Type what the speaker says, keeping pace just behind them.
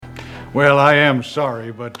Well, I am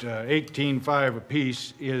sorry, but $18.5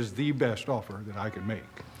 apiece is the best offer that I can make.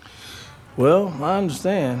 Well, I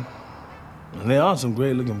understand. And there are some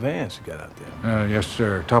great-looking vans you got out there. Yes,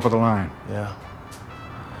 sir. Top of the line. Yeah.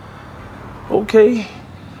 Okay.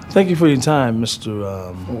 Thank you for your time,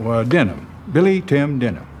 Mr. Denham. Billy Tim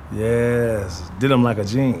Denham. Yes, Denham like a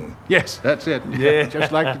jean. Yes, that's it. Yeah,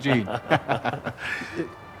 just like the gene.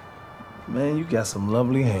 Man, you got some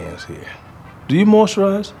lovely hands here. Do you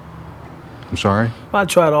moisturize? I'm sorry? I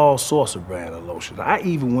tried all sorts of brand of lotion. I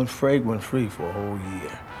even went fragrance-free for a whole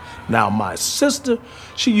year. Now, my sister,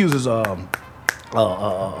 she uses aloe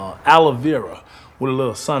vera with a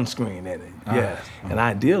little sunscreen in it. Yes. And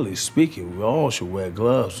ideally speaking, we all should wear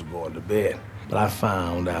gloves to go to bed. But I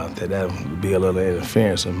found out that would be a little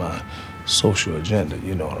interference in my social agenda,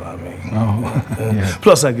 you know what I mean? Oh, yeah.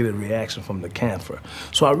 Plus, I get a reaction from the camphor.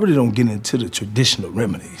 So I really don't get into the traditional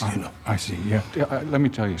remedies, you know. I see, yeah. Let me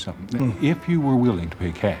tell you something. If you were willing to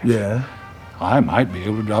pay cash, Yeah. I might be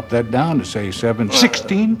able to drop that down to, say,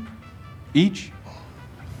 $7.16 each.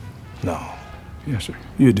 No, Yes, sir.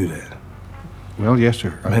 you do that. Well, yes,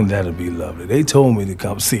 sir. Man, that'd be lovely. They told me to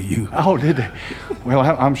come see you. Oh, did they? Well,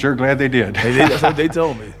 I'm sure glad they did. That's what they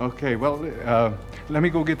told me. Okay, well, let me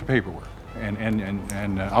go get the paperwork,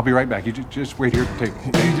 and I'll be right back. You just wait here at the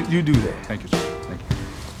table. You do that. Thank you, sir. Thank you.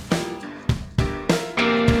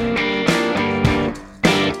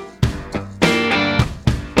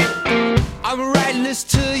 I'm writing this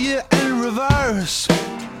to you in reverse.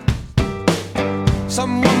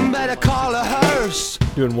 Someone better call a hearse.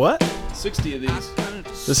 Doing what? 60 of these.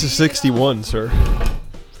 This is 61, sir.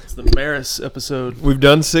 It's the Maris episode. We've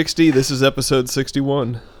done 60. This is episode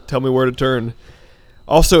 61. Tell me where to turn.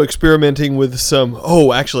 Also experimenting with some...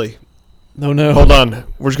 Oh, actually. No. Hold on.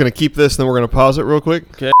 We're just going to keep this, and then we're going to pause it real quick.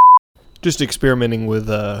 Okay. Just experimenting with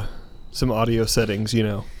some audio settings, you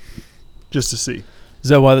know. Just to see. Is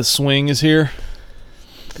that why the swing is here?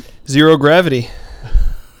 Zero gravity.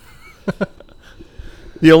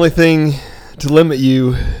 The only thing to limit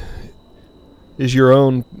you is your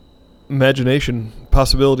own imagination,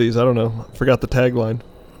 possibilities. I don't know. I forgot the tagline.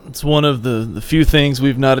 It's one of the few things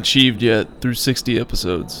we've not achieved yet through 60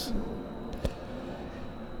 episodes.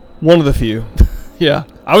 One of the few. Yeah.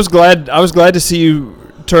 I was glad to see you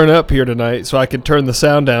turn up here tonight so I could turn the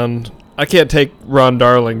sound down. I can't take Ron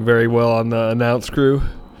Darling very well on the announce crew.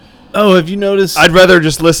 Oh, have you noticed? I'd rather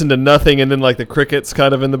just listen to nothing and then like the crickets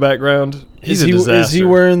kind of in the background. He's a disaster. Is he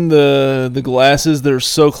wearing the glasses that are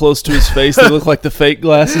so close to his face they look like the fake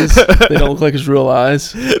glasses? They don't look like his real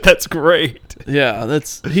eyes. That's great. Yeah,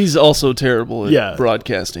 he's also terrible at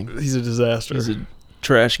broadcasting. He's a disaster. He's a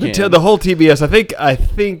trash can. The whole TBS. I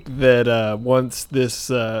think that once this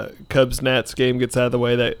Cubs Nats game gets out of the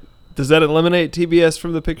way, does that eliminate TBS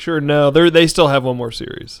from the picture? No, they still have one more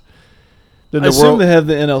series. I assume they have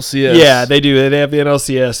the NLCS. Yeah, they do. They have the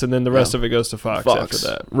NLCS, and then the rest of it goes to Fox after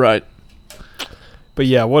that. Right. But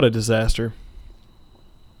yeah, what a disaster.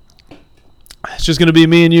 It's just going to be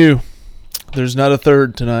me and you. There's not a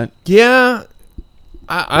third tonight. Yeah,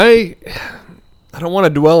 I don't want to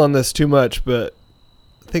dwell on this too much, but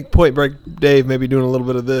I think Point Break Dave may be doing a little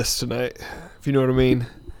bit of this tonight, if you know what I mean.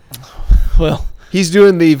 Well, he's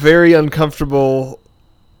doing the very uncomfortable...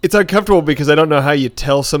 It's uncomfortable because I don't know how you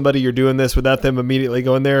tell somebody you're doing this without them immediately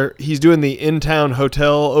going there. He's doing the in-town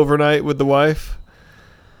hotel overnight with the wife.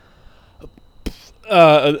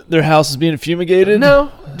 Their house is being fumigated?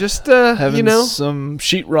 No, just, having some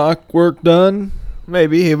sheetrock work done?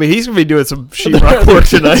 Maybe. I mean, he's going to be doing some sheetrock work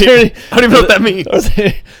tonight. I don't even know what that means.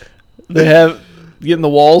 They have getting the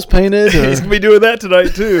walls painted? He's going to be doing that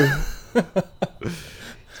tonight, too.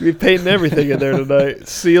 He's painting everything in there tonight.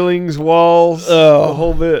 Ceilings, walls, the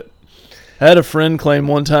whole bit. I had a friend claim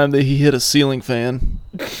one time that he hit a ceiling fan.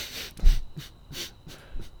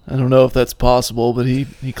 I don't know if that's possible, but he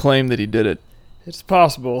claimed that he did it. It's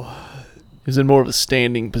possible. He was in more of a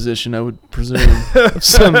standing position, I would presume.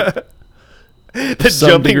 The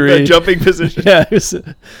jumping position. Yeah,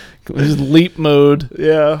 it was leap mode.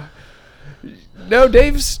 Yeah. No,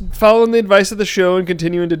 Dave's following the advice of the show and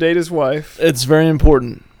continuing to date his wife. It's very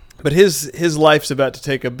important. But his life's about to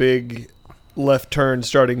take a big left turn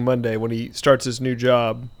starting Monday when he starts his new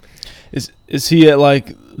job. Is he at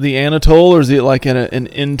like the Anatole, or is he at like an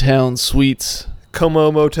in-town suites?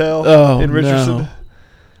 Como Motel in Richardson?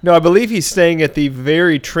 No, I believe he's staying at the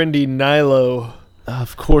very trendy Nilo.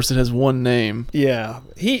 Of course it has one name. Yeah.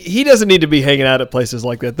 He doesn't need to be hanging out at places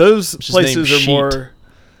like that. Those places are more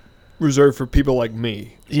reserved for people like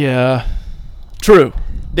me. Yeah. True.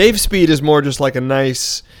 Dave Speed is more just like a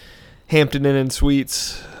nice Hampton Inn and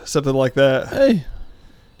Suites, something like that. Hey,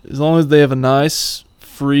 as long as they have a nice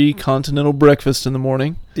free continental breakfast in the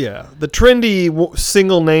morning. Yeah, the trendy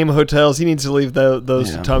single name hotels. He needs to leave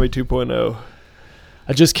those to Tommy 2.0.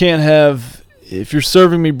 I just can't have, if you're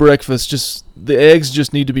serving me breakfast, just the eggs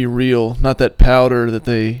just need to be real, not that powder that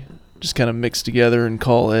they just kind of mix together and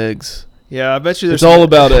call eggs. Yeah, I bet you there's It's all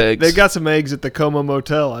about eggs. They got some eggs at the Como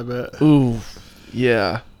Motel, I bet. Ooh,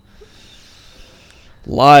 yeah.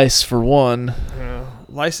 Lice for one. Yeah.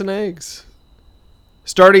 Lice and eggs.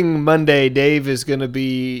 Starting Monday, Dave is going to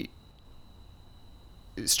be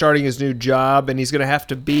starting his new job, and he's going to have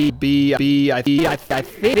to I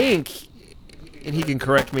think, and he can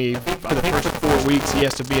correct me, for the first 4 weeks, he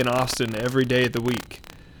has to be in Austin every day of the week.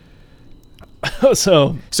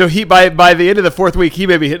 So he by the end of the 4th week, he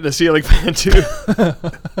may be hitting the ceiling fan too,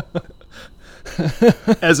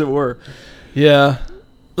 as it were. yeah,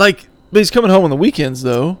 but he's coming home on the weekends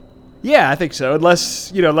though. Yeah, I think so.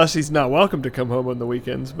 Unless he's not welcome to come home on the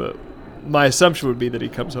weekends, but my assumption would be that he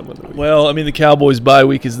comes home on the weekends. Well, I mean, the Cowboys' bye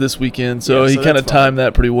week is this weekend, so he kind of timed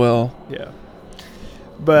that pretty well. Yeah,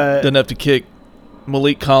 but Doesn't have to kick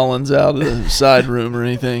Malik Collins out of the side room or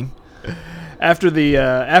anything. after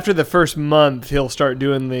the first month, he'll start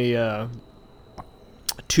doing the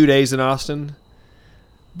 2 days in Austin.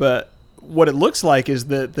 But what it looks like is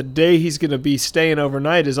that the day he's going to be staying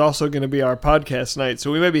overnight is also going to be our podcast night.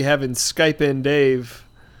 So we may be having Skype in Dave.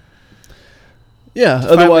 Yeah,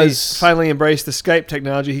 otherwise finally embrace the Skype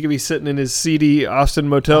technology. He could be sitting in his seedy Austin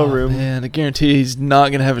motel room. Man, I guarantee he's not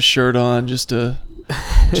going to have a shirt on just to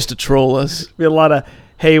troll us. Be a lot of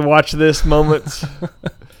hey, watch this moments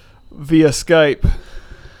via Skype.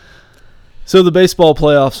 So the baseball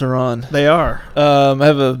playoffs are on. They are. I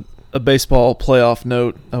have a baseball playoff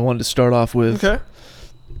note I wanted to start off with. Okay.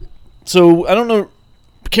 So I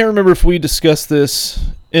can't remember if we discussed this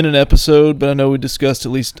in an episode, but I know we discussed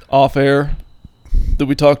at least off air that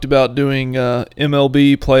we talked about doing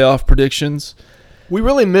MLB playoff predictions. We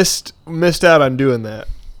really missed out on doing that.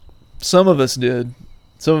 Some of us did.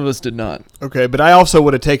 Some of us did not. Okay, but I also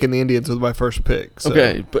would have taken the Indians with my first pick. So.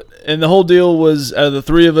 Okay, and the whole deal was out of the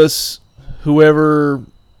three of us, whoever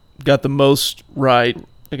got the most right,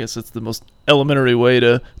 I guess that's the most elementary way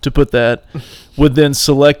to put that, would then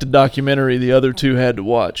select a documentary the other two had to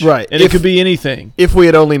watch. Right. And it could be anything. If we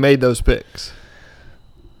had only made those picks.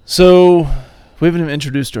 So we haven't even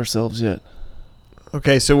introduced ourselves yet.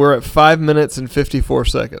 Okay, so we're at 5 minutes and 54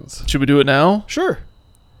 seconds. Should we do it now? Sure.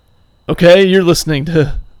 Okay, you're listening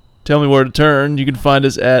to Tell Me Where to Turn. You can find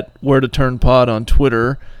us at Where to Turn Pod on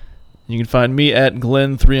Twitter. You can find me at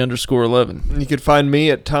Glenn3_11. And you can find me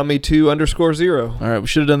at Tommy2_0. All right, we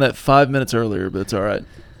should have done that 5 minutes earlier, but it's all right.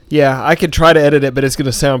 Yeah, I could try to edit it, but it's going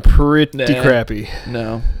to sound pretty crappy.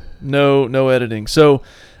 No editing. So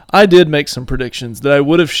I did make some predictions that I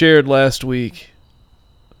would have shared last week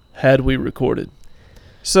had we recorded.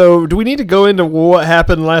 So do we need to go into what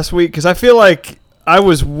happened last week? Because I feel like I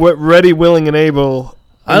was ready, willing, and able.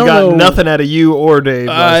 I got nothing out of you or Dave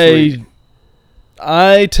last week.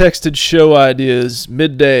 I texted show ideas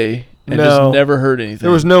midday and just never heard anything.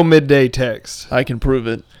 There was no midday text. I can prove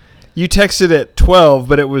it. You texted at 12,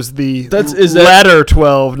 but it was the Is latter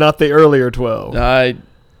 12, not the earlier 12.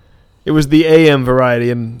 It was the AM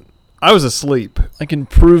variety, and I was asleep. I can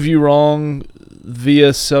prove you wrong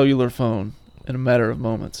via cellular phone in a matter of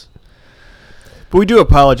moments. But we do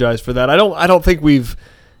apologize for that. I don't think we've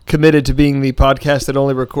committed to being the podcast that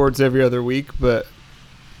only records every other week, but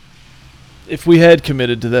if we had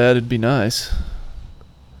committed to that, it'd be nice.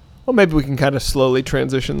 Well, maybe we can kind of slowly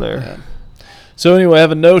transition there. Yeah. So anyway, I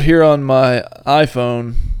have a note here on my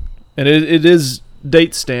iPhone, and it is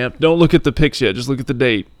date stamped. Don't look at the pics yet. Just look at the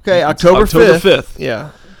date. Okay, It's October 5th.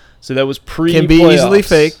 Yeah. So that was pre-playoffs. Can be easily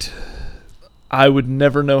faked. I would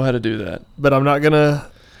never know how to do that. But I'm not gonna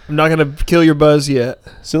kill your buzz yet.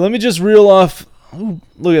 So let me just reel off. Ooh,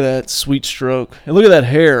 look at that sweet stroke, and look at that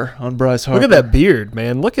hair on Bryce Harper. Look at that beard,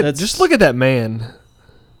 man. Look at that man.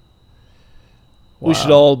 Wow. We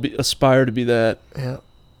should all aspire to be that. Yeah.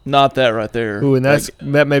 Not that right there. Ooh, and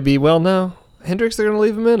that may be no. Hendricks, they're gonna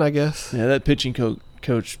leave him in, I guess. Yeah, that pitching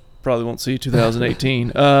coach probably won't see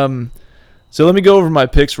 2018. So let me go over my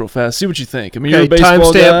picks real fast. See what you think. I mean, you're a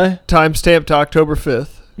baseball guy. Timestamp to October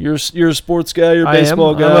 5th. You're a sports guy. You're a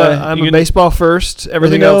baseball guy. I'm a baseball first.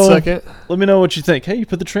 Everything else second. Let me know what you think. Hey, you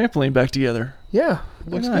put the trampoline back together. Yeah,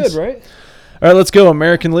 looks nice. good, right? All right, let's go.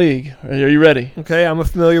 American League. Are you ready? Okay, I'm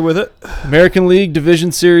familiar with it. American League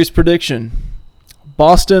Division Series prediction.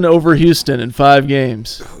 Boston over Houston in 5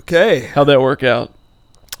 games. Okay. How'd that work out?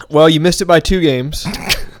 Well, you missed it by 2 games.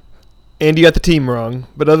 And you got the team wrong.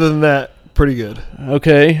 But other than that, pretty good.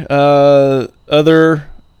 Okay. Other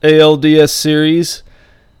ALDS series.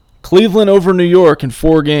 Cleveland over New York in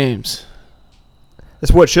 4 games.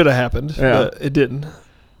 That's what should have happened, Yeah. but it didn't.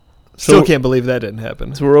 Still So- can't believe that didn't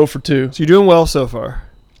happen. So we're 0 for 2. So you're doing well so far.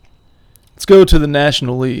 Let's go to the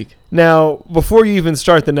National League. Now, before you even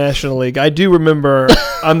start the National League, I do remember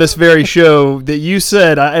on this very show that you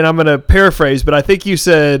said, and I'm going to paraphrase, but I think you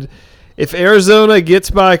said, if Arizona gets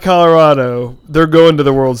by Colorado, they're going to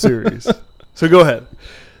the World Series. So go ahead.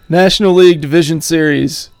 National League Division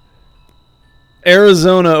Series.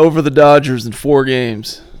 Arizona over the Dodgers in 4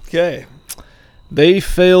 games. Okay. They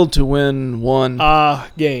failed to win 1.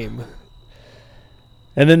 Game.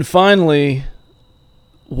 And then finally,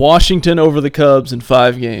 Washington over the Cubs in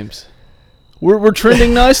 5 games. We're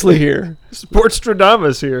trending nicely here.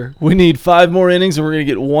 Sportstradamus here. We need 5 more innings, and we're going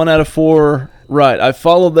to get 1 out of 4 right. I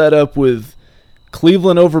followed that up with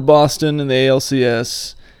Cleveland over Boston in the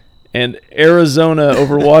ALCS and Arizona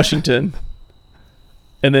over Washington,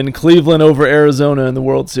 and then Cleveland over Arizona in the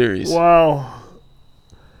World Series. Wow.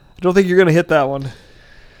 I don't think you're going to hit that one.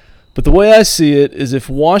 But the way I see it is if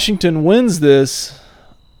Washington wins this,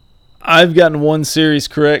 I've gotten 1 series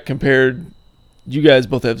correct compared – you guys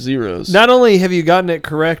both have 0s. Not only have you gotten it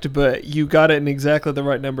correct, but you got it in exactly the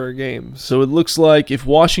right number of games. So it looks like if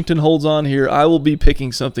Washington holds on here, I will be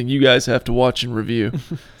picking something you guys have to watch and review.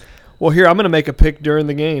 Well, here, I'm going to make a pick during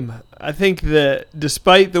the game. I think that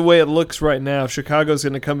despite the way it looks right now, Chicago's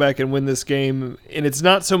going to come back and win this game. And it's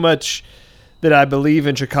not so much that I believe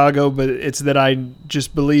in Chicago, but it's that I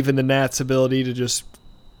just believe in the Nats' ability to just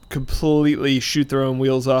completely shoot their own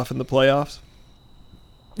wheels off in the playoffs.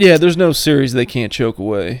 Yeah, there's no series they can't choke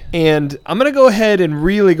away. And I'm going to go ahead and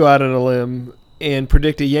really go out on a limb and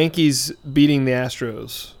predict a Yankees beating the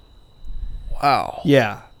Astros. Wow.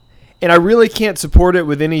 Yeah. And I really can't support it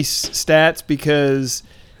with any stats because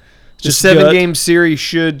the Just 7-game series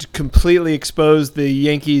should completely expose the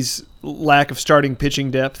Yankees' lack of starting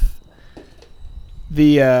pitching depth.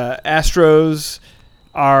 The Astros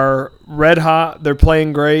are red hot. They're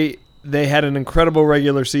playing great. They had an incredible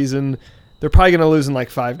regular season. They're probably going to lose in like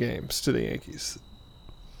 5 games to the Yankees.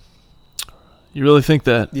 You really think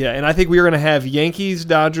that? Yeah, and I think we're going to have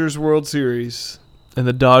Yankees-Dodgers World Series. And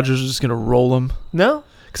the Dodgers are just going to roll them? No.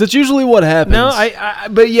 Because that's usually what happens. No,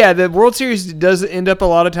 but yeah, the World Series does end up a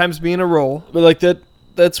lot of times being a roll. But like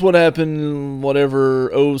that's what happened, whatever,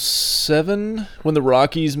 07, when the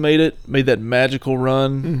Rockies made that magical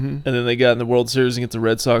run, and then they got in the World Series against the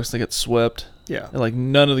Red Sox, and they got swept. Yeah. And like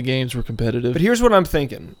none of the games were competitive. But here's what I'm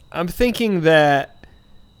thinking. I'm thinking that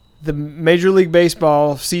the Major League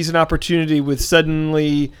Baseball sees an opportunity with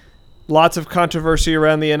suddenly lots of controversy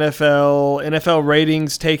around the NFL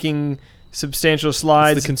ratings taking substantial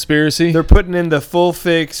slides. It's the conspiracy. They're putting in the full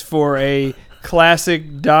fix for a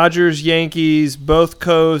classic Dodgers-Yankees, both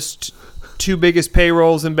coast, 2 biggest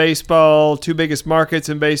payrolls in baseball, 2 biggest markets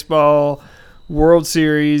in baseball, World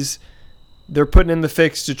Series. They're putting in the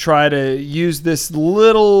fix to try to use this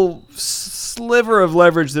little sliver of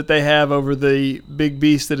leverage that they have over the big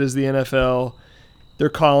beast that is the NFL. They're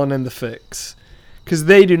calling in the fix because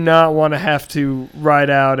they do not want to have to ride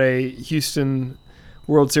out a Houston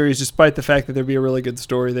World Series, despite the fact that there'd be a really good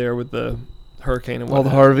story there with the hurricane and all the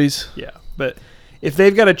whatnot. Harveys. Yeah, but if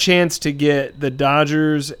they've got a chance to get the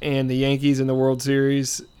Dodgers and the Yankees in the World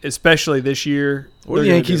Series, especially this year, Or the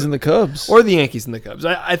Yankees and the Cubs. or the Yankees and the Cubs,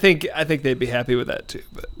 I think they'd be happy with that too.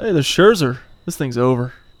 But hey, there's Scherzer. This thing's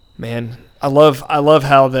over. man, I love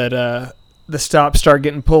how that the stops start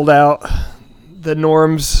getting pulled out, the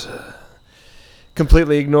norms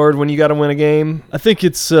completely ignored when you got to win a game. I think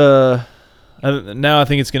it's now I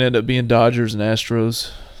think it's going to end up being Dodgers and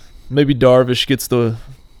Astros. Maybe Darvish gets the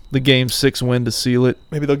Game 6 win to seal it.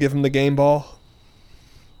 Maybe they'll give him the game ball.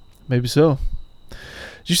 Maybe so.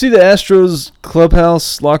 Did you see the Astros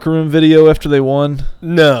clubhouse locker room video after they won?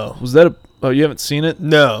 No, Was that you haven't seen it?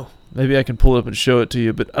 no. Maybe I can pull it up and show it to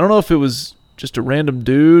you, but I don't know if it was just a random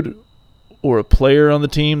dude or a player on the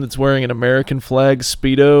team that's wearing an American flag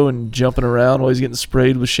Speedo and jumping around while he's getting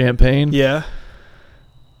sprayed with champagne. Yeah.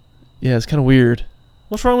 Yeah, it's kind of weird.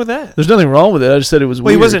 What's wrong with that? There's nothing wrong with it. I just said it was Well,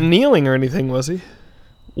 weird. he wasn't kneeling or anything, was he?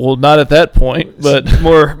 Well, not at that point, but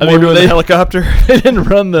more I mean, doing they- the helicopter. they didn't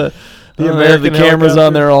run the American cameras on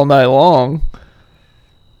helicopter. there all night long.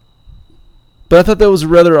 But I thought that was a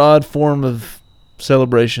rather odd form of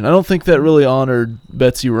celebration. I don't think that really honored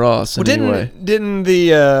Betsy Ross in any way. Didn't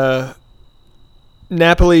the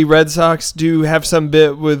Napoli Red Sox have some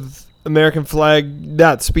bit with American flag,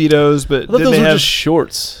 not Speedos, but I thought didn't those they were have? just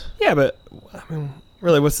shorts. Yeah, but I mean,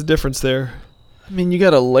 really, what's the difference there? I mean, you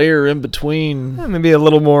got a layer in between. Maybe a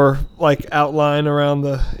little more like outline around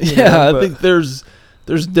the. Yeah, I but think there's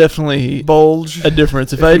There's definitely bulge. a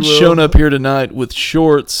difference. If if I had you will. shown up here tonight with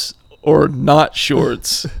shorts or not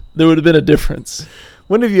shorts, there would have been a difference.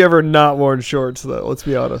 When have you ever not worn shorts, though? Let's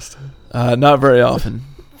be honest. Not very often.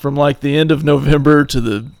 From like the end of November to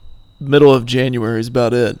the middle of January is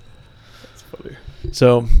about it. That's funny.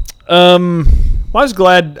 So, Well, I was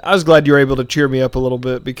glad you were able to cheer me up a little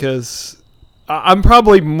bit because I'm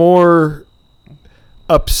probably more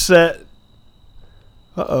upset.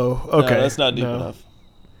 Uh-oh. Okay. no, that's not deep No. enough.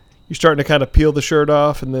 You're starting to kind of peel the shirt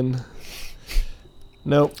off and then...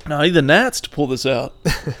 Nope. No, I need the gnats to pull this out.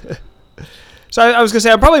 So I was going to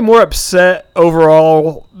say, I'm probably more upset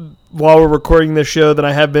overall while we're recording this show than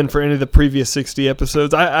I have been for any of the previous 60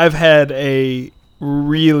 episodes. I've had a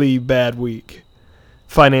really bad week,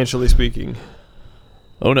 financially speaking.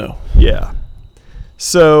 Oh no! Yeah.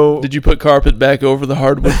 So Did you put carpet back over the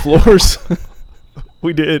hardwood floors?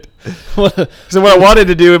 we did. What? So what I wanted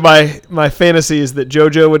to do in my fantasy is that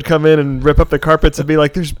JoJo would come in and rip up the carpets and be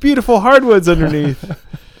like, "There's beautiful hardwoods underneath."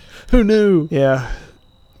 Who knew? Yeah,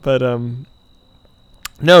 but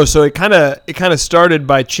no. So it kind of started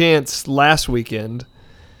by chance last weekend.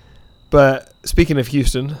 But speaking of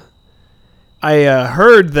Houston, I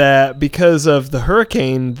heard that because of the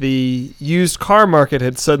hurricane, the used car market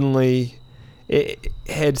had suddenly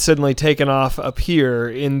taken off up here.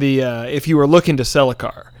 In the if you were looking to sell a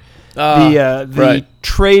car, the right.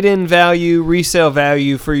 trade-in value, resale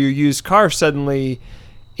value for your used car suddenly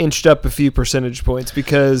inched up a few percentage points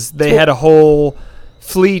because they had a whole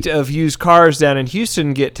fleet of used cars down in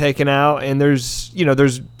Houston get taken out, and there's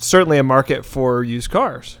certainly a market for used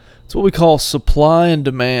cars. It's what we call supply and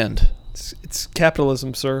demand. It's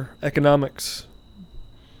capitalism, sir. Economics.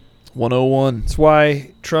 101. It's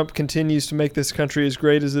why Trump continues to make this country as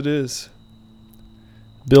great as it is.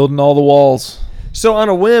 Building all the walls. So on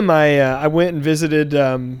a whim, I went and visited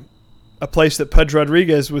a place that Pudge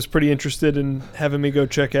Rodriguez was pretty interested in having me go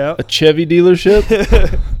check out. A Chevy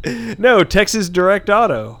dealership? No, Texas Direct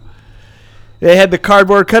Auto. They had the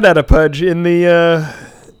cardboard cutout of Pudge in the...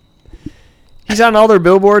 he's on all their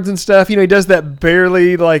billboards and stuff. He does that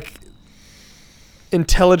barely,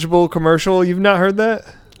 intelligible commercial. You've not heard that?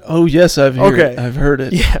 Oh, yes, I've heard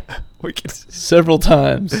it. Yeah. We can... Several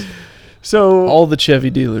times. So... All the Chevy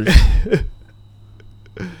dealers.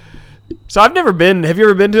 So I've never been. Have you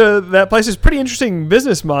ever been to that place? It's a pretty interesting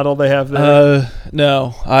business model they have there.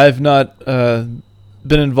 No, I've not been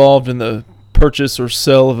involved in the purchase or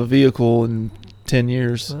sale of a vehicle in 10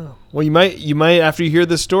 years. Oh. Well, you might after you hear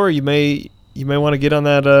this story, you may want to get on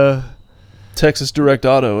that. Texas Direct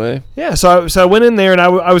Auto, eh? Yeah. So I went in there and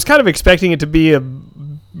I was kind of expecting it to be a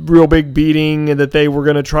real big beating and that they were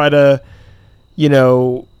going to try to,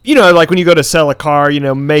 like when you go to sell a car,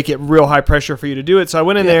 make it real high pressure for you to do it. So I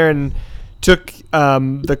went in there and took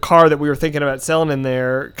the car that we were thinking about selling in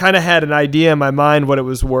there, kind of had an idea in my mind what it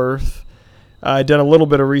was worth. I'd done a little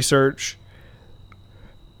bit of research.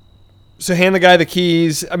 So hand the guy the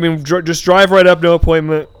keys. I mean, just drive right up, no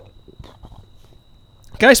appointment.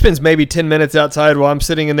 Guy spends maybe 10 minutes outside while I'm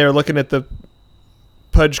sitting in there looking at the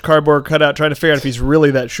Pudge cardboard cutout, trying to figure out if he's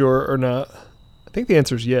really that sure or not. I think the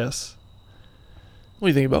answer is yes. What do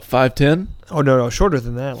you think about 5'10"? Oh, no, shorter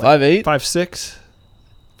than that. 5'8"? 5'6".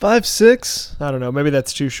 5'6"? I don't know. Maybe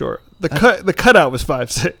that's too short. The cutout was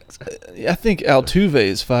 5'6". I think Altuve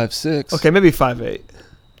is 5'6". Okay, maybe 5'8".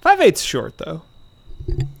 5'8's short though.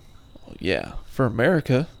 Yeah, for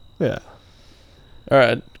America. Yeah. All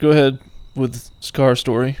right, go ahead with car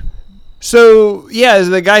story. So yeah,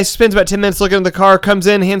 the guy spends about 10 minutes looking at the car, comes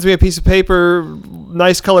in, hands me a piece of paper,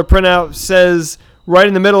 nice color printout, says right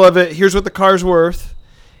in the middle of it, "Here's what the car's worth,"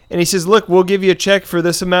 and he says, "Look, we'll give you a check for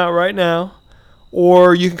this amount right now.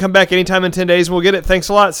 Or you can come back anytime in 10 days and we'll get it. Thanks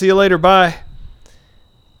a lot. See you later. Bye."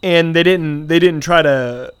 And they didn't try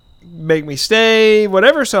to make me stay,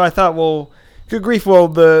 whatever. So I thought, well, good grief. Well,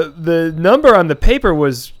 the number on the paper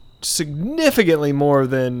was significantly more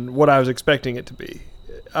than what I was expecting it to be.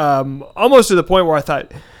 Almost to the point where I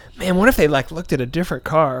thought, man, what if they looked at a different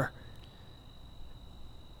car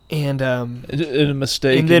and a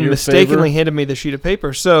mistake and then in your mistakenly favor? handed me the sheet of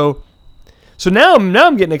paper. So now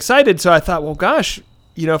I'm getting excited. So I thought, well, gosh,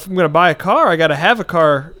 if I'm going to buy a car, I got to have a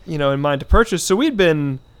car, in mind to purchase. So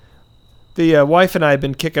the wife and I had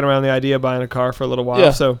been kicking around the idea of buying a car for a little while.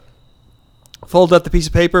 Yeah. So folded up the piece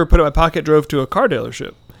of paper, put it in my pocket, drove to a car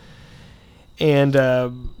dealership. And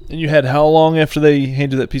you had how long after they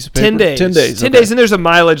handed that piece of paper? 10 days. 10 days. 10 okay. days, and there's a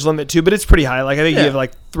mileage limit too, but it's pretty high. I think Yeah. you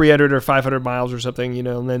have 300 or 500 miles or something,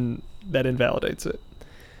 and then that invalidates it.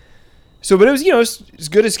 So, but it was, it's as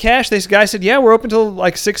good as cash. This guy said, "Yeah, we're open till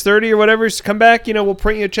 6:30 or whatever. So come back, we'll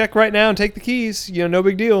print you a check right now and take the keys. No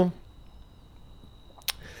big deal."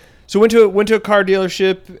 So went to a car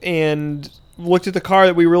dealership and looked at the car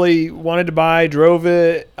that we really wanted to buy, drove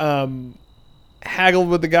it, haggled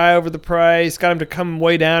with the guy over the price, got him to come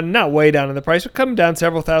not way down in the price, but come down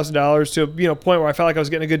several $1,000s to a point where I felt like I was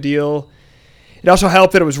getting a good deal. It also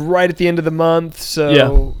helped that it was right at the end of the month,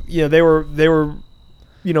 so they were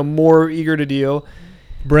more eager to deal.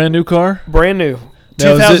 Brand new car? Brand new.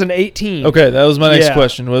 Now, 2018. Okay, that was my next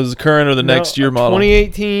question. Was it current or the next year model?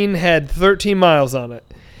 2018 had 13 miles on it.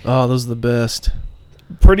 Oh, those are the best.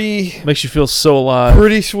 Makes you feel so alive.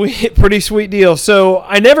 Pretty sweet deal. So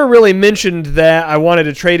I never really mentioned that I wanted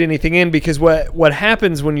to trade anything in because what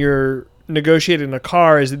happens when you're negotiating a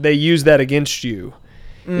car is that they use that against you.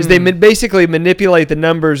 Is they basically manipulate the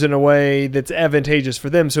numbers in a way that's advantageous for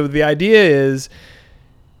them. So the idea is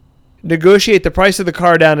negotiate the price of the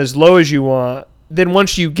car down as low as you want. Then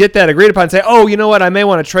once you get that agreed upon, say, oh, you know what, I may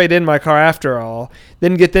want to trade in my car after all.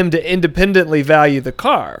 Then get them to independently value the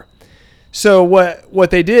car. So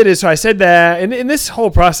what they did is, so I said that, and this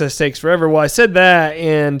whole process takes forever. Well, I said that,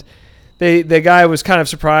 and the guy was kind of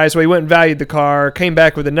surprised. Well, he went and valued the car, came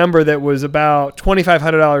back with a number that was about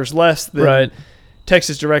 $2,500 less than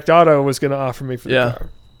Texas Direct Auto was going to offer me for the car.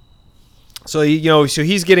 So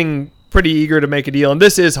he's getting pretty eager to make a deal, and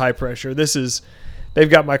this is high pressure. They've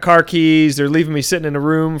got my car keys. They're leaving me sitting in a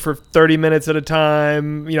room for 30 minutes at a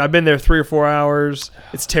time. I've been there 3 or 4 hours.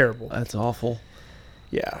 It's terrible. That's awful.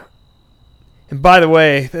 Yeah. And by the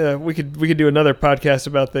way, we could do another podcast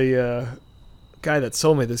about the guy that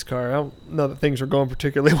sold me this car. I don't know that things are going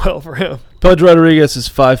particularly well for him. Pudge Rodriguez is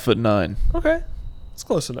 5'9". Okay, it's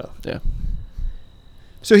close enough. Yeah.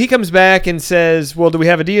 So he comes back and says, "Well, do we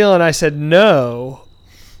have a deal?" And I said, "No."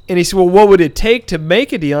 And he said, "Well, what would it take to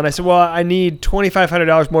make a deal?" And I said, "Well, I need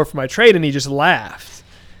 $2,500 more for my trade." And he just laughed.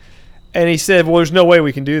 And he said, "Well, there's no way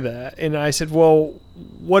we can do that." And I said, "Well,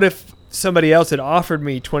 what if somebody else had offered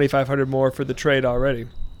me $2,500 more for the trade already?" And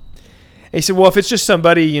he said, "Well, if it's just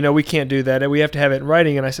somebody, we can't do that. We have to have it in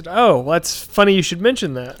writing." And I said, "Oh, well, that's funny you should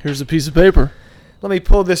mention that. Here's a piece of paper." Let me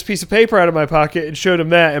pull this piece of paper out of my pocket and showed him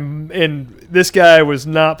that. And this guy was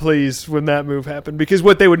not pleased when that move happened, because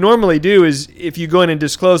what they would normally do is if you go in and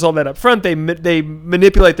disclose all that up front, they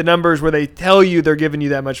manipulate the numbers where they tell you they're giving you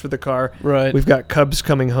that much for the car. Right. We've got Cubs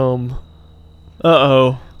coming home.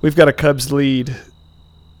 Uh-oh. We've got a Cubs lead.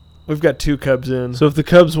 We've got 2 Cubs in. So if the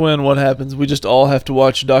Cubs win, what happens? We just all have to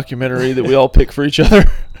watch a documentary that we all pick for each other.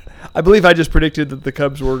 I believe I just predicted that the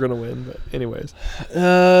Cubs were going to win, but anyways.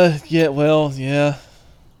 Yeah.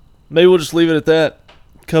 Maybe we'll just leave it at that.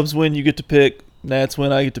 Cubs win, you get to pick. Nats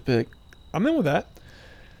win, I get to pick. I'm in with that.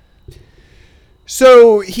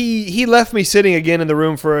 So he left me sitting again in the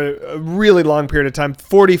room for a really long period of time,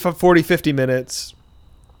 40, 50 minutes.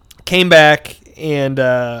 Came back and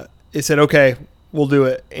it said, okay, we'll do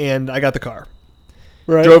it. And I got the car.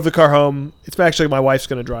 Right. Drove the car home. It's actually my wife's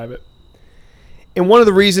going to drive it. And one of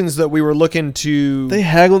the reasons that we were looking to... They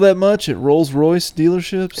haggle that much at Rolls-Royce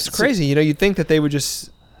dealerships? It's crazy. You'd think that they would just,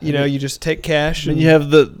 you just take cash and you have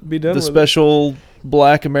the be done with special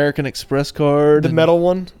black American Express card. The metal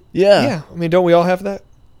one? Yeah. Yeah. I mean, don't we all have that?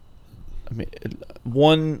 I mean,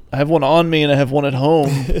 I have one on me and I have one at home.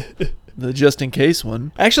 The just-in-case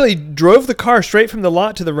one. Actually, drove the car straight from the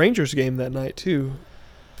lot to the Rangers game that night, too.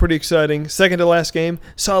 Pretty exciting. Second to last game.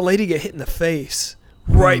 Saw a lady get hit in the face.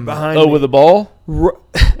 Right behind me. Oh, with a ball? We're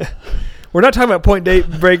not talking about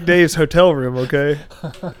Break Dave's hotel room, okay?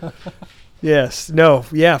 Yes. No.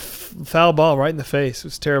 Yeah. Foul ball right in the face. It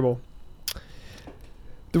was terrible.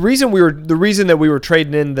 The reason that we were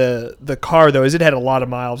trading in the car though is it had a lot of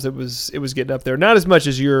miles. It was getting up there. Not as much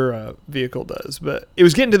as your vehicle does, but it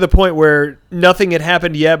was getting to the point where nothing had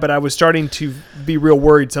happened yet, but I was starting to be real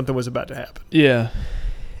worried something was about to happen. Yeah.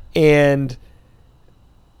 And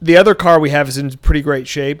the other car we have is in pretty great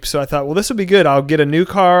shape, so I thought, well, this will be good. I'll get a new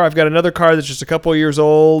car. I've got another car that's just a couple of years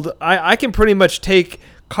old. I can pretty much take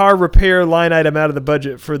car repair line item out of the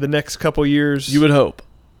budget for the next couple years. You would hope.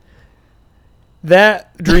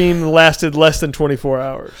 That dream lasted less than 24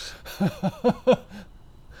 hours.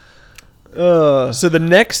 So the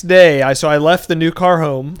next day, I left the new car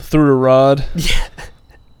home. Threw a rod. Yeah.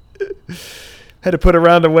 Had to put a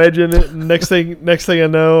round of wedge in it. And next thing I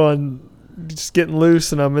know, I'm just getting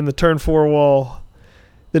loose, and I'm in the turn 4 wall.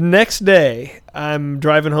 The next day, I'm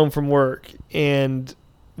driving home from work, and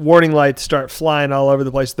warning lights start flying all over the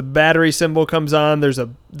place. The battery symbol comes on. There's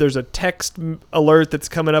a text alert that's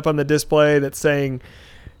coming up on the display that's saying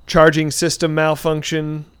charging system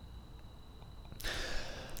malfunction.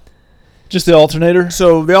 Just the alternator?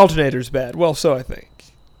 So the alternator's bad. Well, so I think.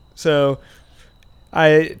 So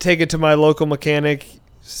I take it to my local mechanic,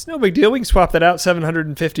 It's no big deal. We can swap that out,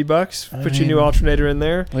 $750. Put your new alternator in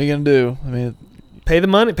there. What are you gonna do? I mean, Pay the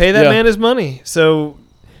money. Pay that man his money. So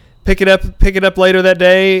pick it up later that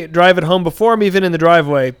day. Drive it home before I'm even in the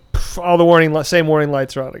driveway. All the same warning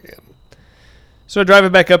lights are on again. So I drive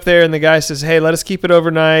it back up there, and the guy says, "Hey, let us keep it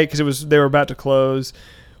overnight because they were about to close.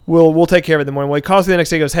 We'll take care of it in the morning." Well, he calls me the next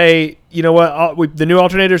day. He goes, "Hey, you know what? The new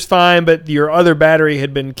alternator's fine, but your other battery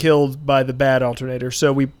had been killed by the bad alternator.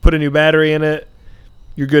 So we put a new battery in it.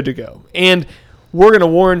 You're good to go. And we're going to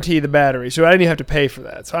warranty the battery, so I didn't even have to pay for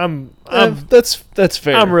that. So that's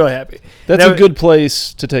fair. I'm really happy. That's a good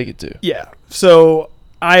place to take it to. Yeah. So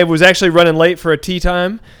I was actually running late for a tee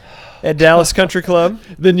time at Dallas Country Club.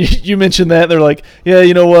 Then you mentioned that, and they're like, "Yeah,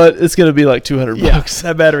 you know what? It's going to be like $200." Yeah,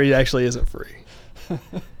 that battery actually isn't free.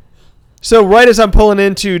 So right as I'm pulling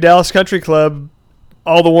into Dallas Country Club,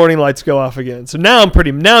 all the warning lights go off again. So now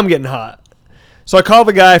I'm getting hot. So I call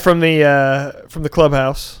the guy from the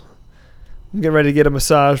clubhouse. I'm getting ready to get a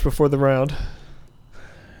massage before the round.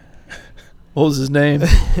 What was his name?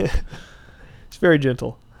 It's very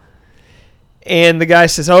gentle. And the guy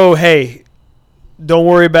says, "Oh, hey, don't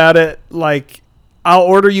worry about it. Like, I'll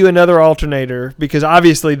order you another alternator because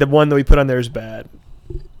obviously the one that we put on there is bad.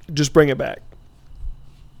 Just bring it back."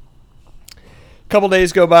 A couple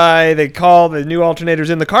days go by. They call, the new alternator's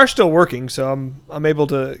in. The car's still working, so I'm able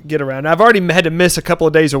to get around. I've already had to miss a couple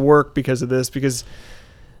of days of work because of this. Because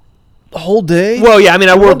the whole day? Well, yeah. I mean,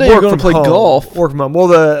 I work from from play home. golf. Work from home. Well,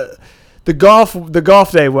 the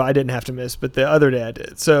golf day, well, I didn't have to miss, but the other day I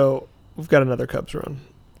did. So we've got another Cubs run.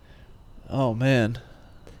 Oh man,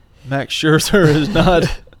 Max Scherzer is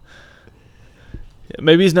not.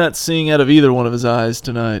 Maybe he's not seeing out of either one of his eyes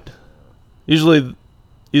tonight. Usually,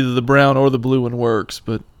 either the brown or the blue one works,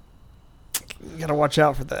 but You got to watch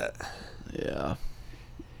out for that. yeah.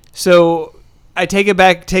 So I take it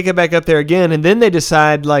back up there again, and then they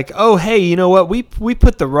decide, like, "Oh, hey, you know what? We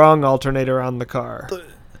put the wrong alternator on the car.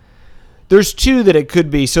 There's two that it could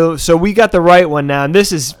be. So we got the right one now, and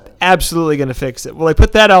this is absolutely going to fix it." Well, they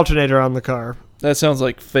put that alternator on the car. That sounds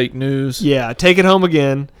like fake news. Yeah, take it home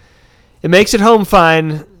again. It makes it home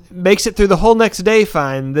fine. Makes it through the whole next day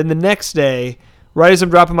fine. Then the next day, right as I'm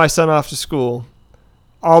dropping my son off to school,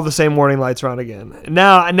 all the same warning lights are on again. And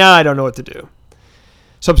now I don't know what to do.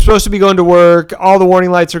 So I'm supposed to be going to work. All the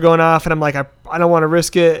warning lights are going off, and I'm like, I don't want to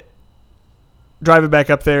risk it. Drive it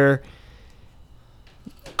back up there.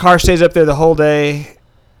 Car stays up there the whole day.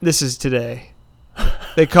 This is today.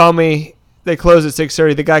 They call me. They close at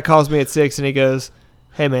 6:30. The guy calls me at 6, and he goes,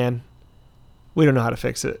 "Hey, man, we don't know how to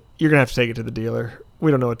fix it. You're going to have to take it to the dealer.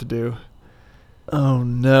 We don't know what to do." Oh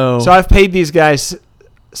no. So I've paid these guys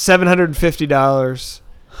 $750.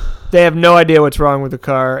 They have no idea what's wrong with the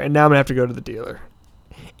car, and now I'm going to have to go to the dealer.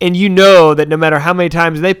 And you know that no matter how many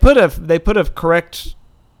times they put a correct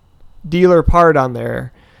dealer part on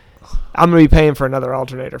there, I'm going to be paying for another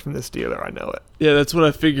alternator from this dealer. I know it. Yeah, that's what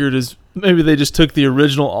I figured is maybe they just took the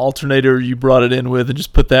original alternator you brought it in with and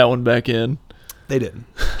just put that one back in. They didn't.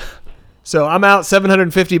 So I'm out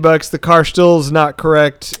 $750. The car still is not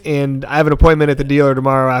correct, and I have an appointment at the dealer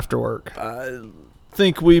tomorrow after work. I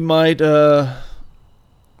think we might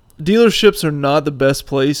dealerships are not the best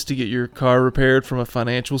place to get your car repaired from a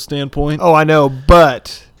financial standpoint. Oh, I know,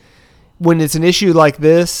 but when it's an issue like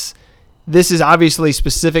this is obviously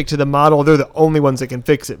specific to the model. They're the only ones that can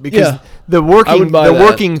fix it because the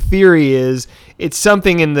working theory is it's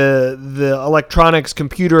something in the electronics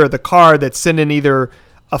computer of the car that's sending either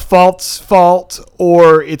a false fault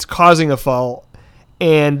or it's causing a fault,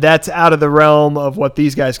 and that's out of the realm of what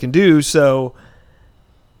these guys can do. So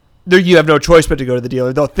there you have no choice but to go to the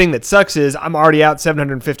dealer. The thing that sucks is I'm already out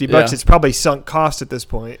 $750. Yeah. It's probably sunk cost at this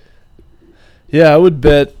point. Yeah, I would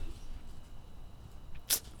bet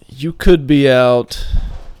you could be out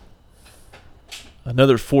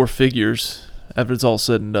another 4 figures after it's all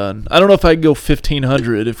said and done. I don't know if I'd go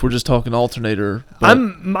 $1,500 if we're just talking alternator. But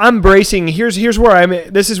I'm bracing. Here's where I'm.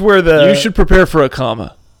 This is where you should prepare for a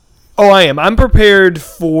comma. Oh, I am. I'm prepared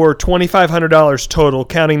for $2,500 total,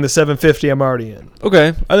 counting the $750 I'm already in.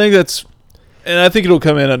 Okay, I think it'll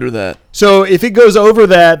come in under that. So if it goes over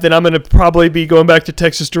that, then I'm going to probably be going back to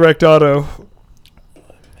Texas Direct Auto.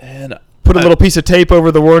 And put a little piece of tape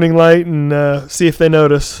over the warning light and see if they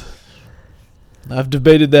notice. I've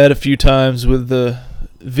debated that a few times with the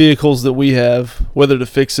vehicles that we have, whether to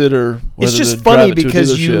fix it or whether it's just to funny drive it to a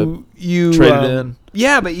because dealership, you trade it in.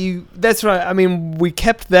 Yeah, but that's right. I mean, we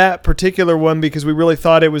kept that particular one because we really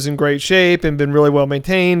thought it was in great shape and been really well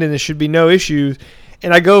maintained, and there should be no issues.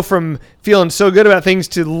 And I go from feeling so good about things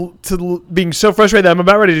to being so frustrated that I'm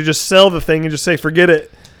about ready to just sell the thing and just say forget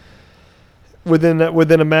it. within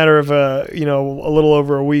a matter of a little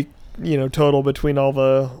over a week, total between all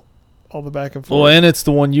the back and forth. Well, and it's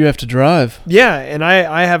the one you have to drive. Yeah, and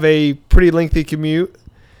I have a pretty lengthy commute,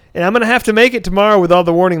 and I'm gonna have to make it tomorrow with all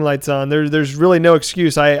the warning lights on. There's really no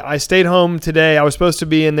excuse. I stayed home today. I was supposed to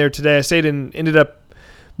be in there today. I stayed and ended up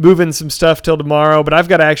moving some stuff till tomorrow, but I've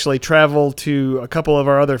got to actually travel to a couple of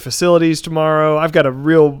our other facilities tomorrow. I've got a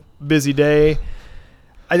real busy day.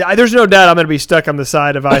 There's no doubt I'm going to be stuck on the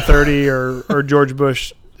side of I-30 or George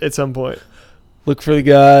Bush at some point. Look for the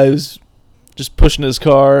guy who's just pushing his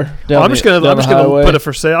car down I'm just going to highway. put a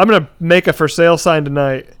for sale. I'm going to make a for sale sign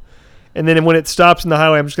tonight, and then when it stops in the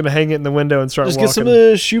highway, I'm just going to hang it in the window and start Just walking.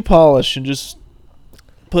 get some shoe polish and just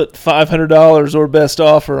put $500 or best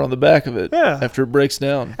offer on the back of it. Yeah. After it breaks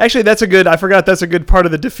down. Actually, that's a good part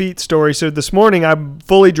of the defeat story. So this morning, I'm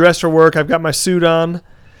fully dressed for work. I've got my suit on,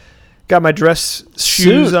 got my dress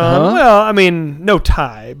shoes Suit, on. huh? Well, I mean, no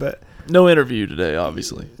tie, but No interview today,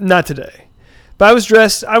 obviously. not today. But I was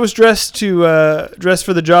dressed to dress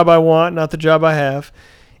for the job I want, not the job I have,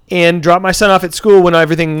 and dropped my son off at school when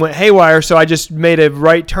everything went haywire. So I just made a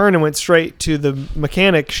right turn and went straight to the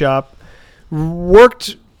mechanic shop.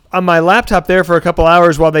 Worked on my laptop there for a couple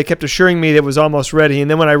hours while they kept assuring me that it was almost ready.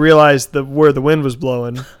 And then when I realized where the wind was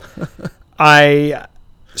blowing, I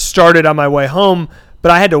started on my way home.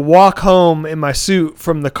 But I had to walk home in my suit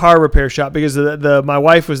from the car repair shop because my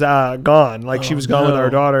wife was gone. Like she was gone with no. our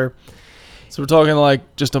daughter. So we're talking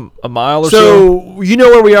like just a mile or so? So you know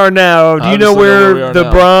where we are now. Do you know Obviously where we are the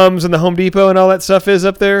now. Brahms and the Home Depot and all that stuff is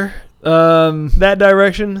up there? That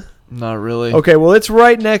direction? Not really. Okay, well, it's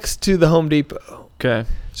right next to the Home Depot. Okay.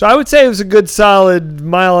 So I would say it was a good solid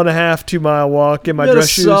 1.5 2 mile walk in my You got dress a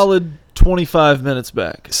shoes. solid 25 minutes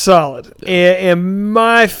back. Solid. And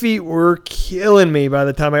my feet were killing me by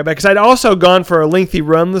the time I got back. Because I'd also gone for a lengthy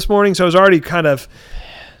run this morning, so I was already kind of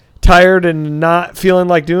tired and not feeling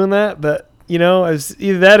like doing that. But, I was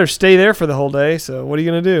either that or stay there for the whole day. So what are you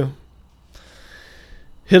going to do?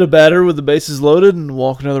 Hit a batter with the bases loaded and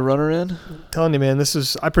walk another runner in. I'm telling you, man,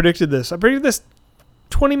 I predicted this. I predicted this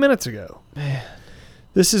 20 minutes ago. Man.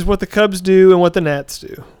 This is what the Cubs do and what the Nats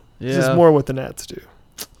do. Yeah. This is more what the Nats do.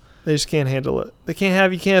 They just can't handle it. You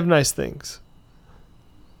can't have nice things.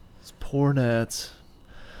 It's poor Nats.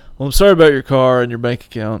 Well, I'm sorry about your car and your bank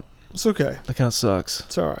account. It's okay. That kind of sucks.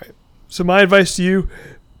 It's all right. So my advice to you,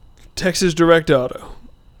 Texas Direct Auto.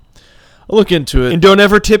 I'll look into it And don't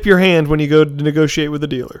ever tip your hand when you go to negotiate with a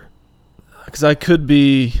dealer. because I could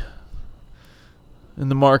be in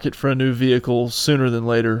the market for a new vehicle sooner than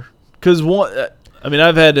later. Because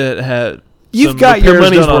I've had to have. You've some got your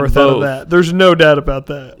repairs money's done on worth out of both. that. There's no doubt about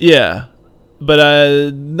that. Yeah,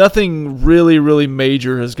 but nothing really, really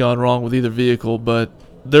major has gone wrong with either vehicle. But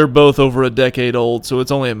they're both over a decade old, so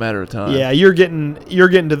it's only a matter of time. Yeah, you're getting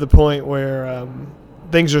to the point where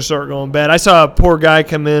things are starting going bad. I saw a poor guy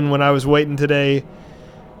come in when I was waiting today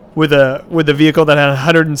with a vehicle that had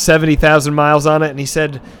 170,000 miles on it, and he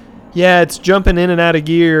said, "Yeah, it's jumping in and out of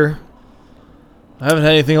gear." I haven't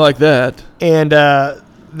had anything like that. And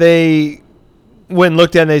they went and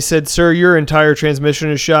looked at it and they said, "Sir, your entire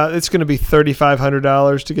transmission is shot. It's going to be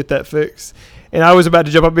 $3,500 to get that fixed." And I was about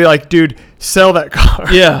to jump up and be like, "Dude, sell that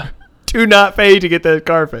car." Yeah, Do not pay to get that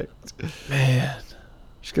car fixed. man.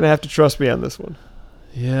 Just going to have to trust me on this one.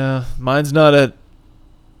 Yeah, mine's not at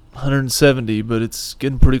 170, but it's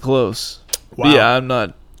getting pretty close. Wow. But yeah, I'm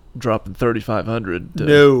not dropping 3,500.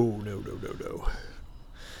 No.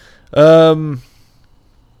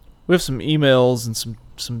 We have some emails and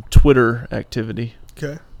some Twitter activity.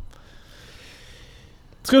 Okay.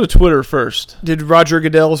 Let's go to Twitter first. Did Roger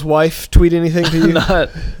Goodell's wife tweet anything to you?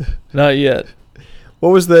 Not yet. What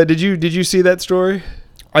was did you see that story?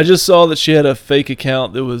 I just saw that she had a fake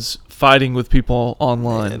account that was fighting with people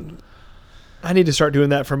online. Man, I need to start doing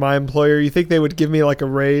that for my employer. You think they would give me like a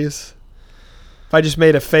raise? If I just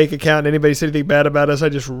made a fake account and anybody said anything bad about us, I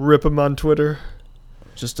just rip them on Twitter.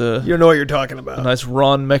 Just You don't know what you're talking about. a nice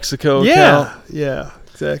Ron Mexico account. Yeah,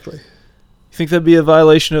 exactly. You think that'd be a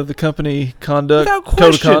violation of the company conduct? Without Code of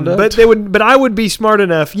question. conduct? But I would be smart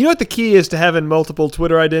enough. You know what the key is to having multiple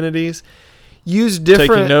Twitter identities? Use Taking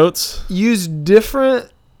different notes? use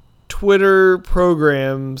different Twitter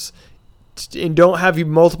programs and don't have you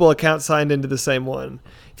multiple accounts signed into the same one.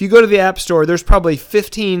 If you go to the App Store, there's probably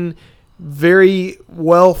 15 very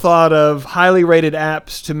well thought of, highly rated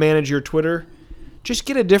apps to manage your Twitter. Just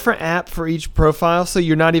get a different app for each profile so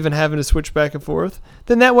you're not even having to switch back and forth.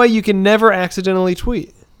 Then that way you can never accidentally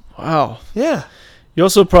tweet. Wow. Yeah. You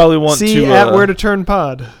also probably want See to at Where to Turn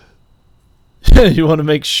Pod. you want to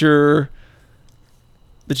make sure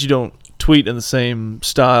that you don't tweet in the same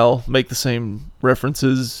style, make the same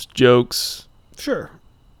references, jokes, Sure.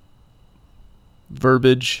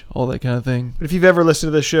 verbiage, all that kind of thing. But if you've ever listened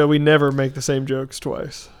to this show, we never make the same jokes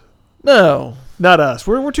twice. No, Not us.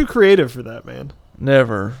 We're too creative for that, man.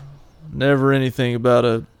 never anything about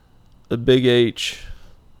a big H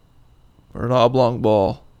or an oblong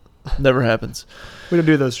ball. Never happens. We don't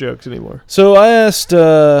do those jokes anymore. So I asked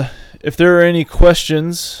if there are any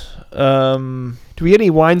questions. Do we get any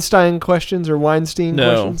Weinstein questions or Weinstein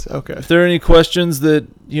No. questions? Okay. If there are any questions that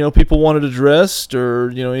people wanted addressed, or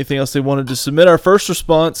anything else they wanted to submit, our first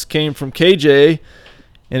response came from KJ,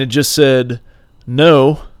 and it just said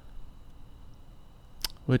no,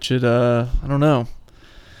 which I don't know.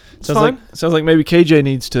 fine. Sounds like maybe KJ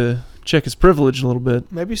needs to check his privilege a little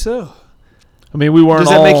bit. Maybe so. I mean, we weren't Does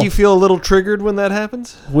that all make you feel a little triggered when that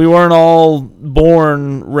happens? we weren't all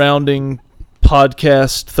born rounding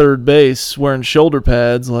podcast third base wearing shoulder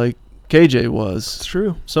pads like KJ was. It's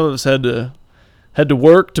true. Some of us had to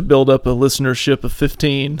work to build up a listenership of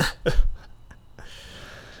 15.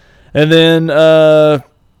 And then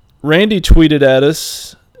Randy tweeted at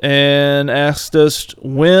us and asked us,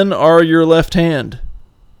 "When are your left hand?"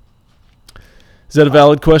 Is that a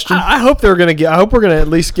valid question? I hope they're gonna get. I hope we're gonna at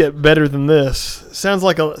least get better than this. Sounds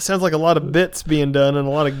like a lot of bits being done and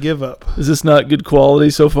a lot of give up. Is this not good quality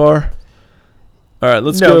so far? All right,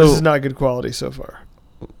 let's No, go. this is not good quality so far.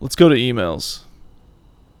 Let's go to emails.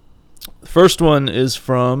 The first one is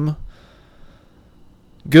from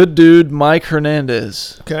good dude Mike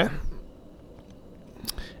Hernandez, Okay.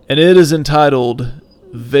 and it is entitled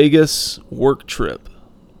Vegas Work Trip.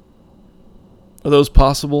 Are those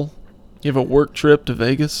possible? You have a work trip to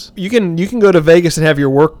Vegas? You can go to Vegas and have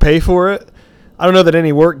your work pay for it. I don't know that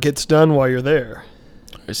any work gets done while you're there.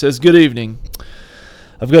 It says, "Good evening.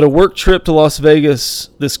 I've got a work trip to Las Vegas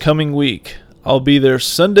this coming week. I'll be there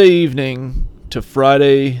Sunday evening to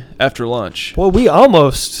Friday after lunch." Well, we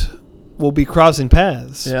almost will be crossing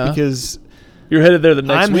paths because You're headed there the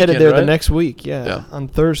next I'm weekend, headed there the right? next week. Yeah, Yeah. on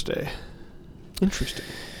Thursday. Interesting.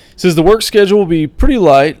 Says the work schedule will be pretty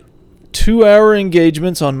light. 2-hour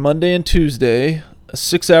engagements on Monday and Tuesday. A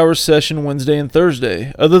 6-hour session Wednesday and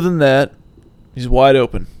Thursday. Other than that, he's wide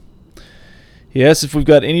open. He asks if we've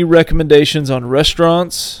got any recommendations on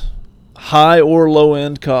restaurants, high or low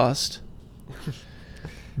end cost,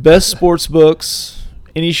 best sports books,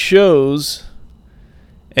 any shows,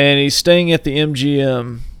 and he's staying at the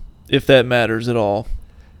MGM, if that matters at all.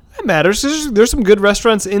 That matters. There's some good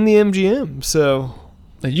restaurants in the MGM, so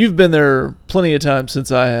Now, you've been there plenty of times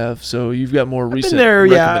since I have, so you've got more I've recent been there.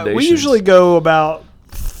 Yeah, recommendations. we usually go about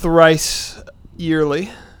thrice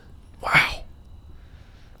yearly. Wow.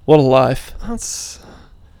 What a life. That's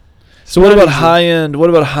So what not about easy. high end? What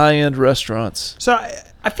about high end restaurants? So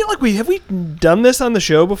I feel like we done this on the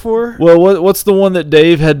show before. Well, what's the one that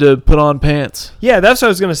Dave had to put on pants? Yeah, that's what I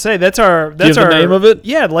was gonna say. That's our. Do you That's have the our name of it?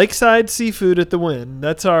 Yeah, Lakeside Seafood at the Wynn.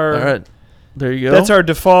 That's our. All right, there you go. That's our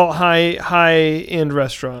default high end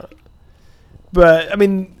restaurant. But I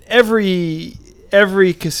mean, every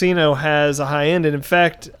casino has a high end, and in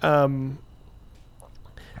fact,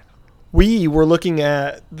 we were looking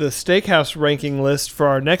at the steakhouse ranking list for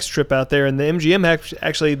our next trip out there, and the MGM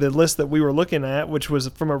actually the list that we were looking at, which was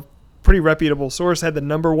from a pretty reputable source, had the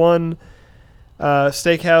number one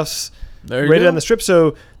steakhouse there you rated go. on the strip.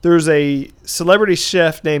 So there's a celebrity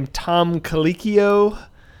chef named Tom Colicchio.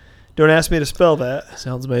 Don't ask me to spell that.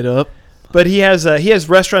 Sounds made up. But he has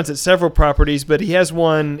restaurants at several properties, but he has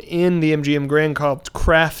one in the MGM Grand called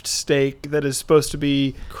Craft Steak that is supposed to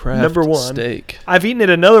be Craft number one. steak. I've eaten at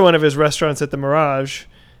another one of his restaurants at the Mirage.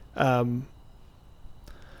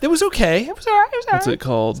 It was okay. It was all right. It was all What's right. it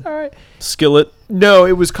called? It's all right. Skillet. No,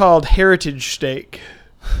 it was called Heritage Steak.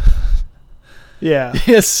 Yeah.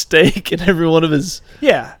 He has steak in every one of his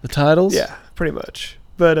Yeah. the titles. Yeah, pretty much.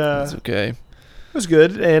 But That's okay. it was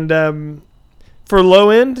good. And for low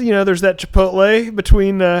end, there's that Chipotle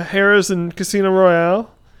between Harrah's and Casino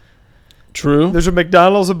Royale. True. There's a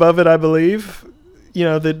McDonald's above it, I believe.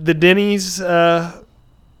 The Denny's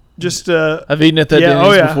just I've eaten at that yeah, Denny's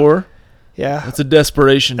oh, yeah. before. yeah. That's a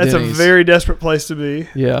desperation That's Denny's. a very desperate place to be.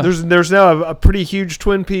 Yeah. There's now a pretty huge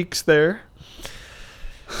Twin Peaks there.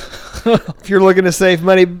 If you're looking to save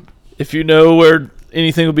money. If you know where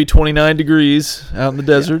anything will be 29 degrees out in the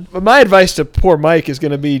desert. But my advice to poor Mike is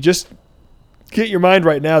going to be just get your mind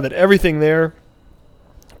right now that everything there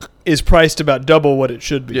is priced about double what it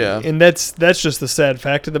should be. Yeah. And that's just the sad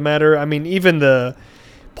fact of the matter. I mean, even the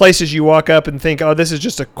places you walk up and think, oh, this is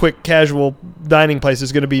just a quick casual dining place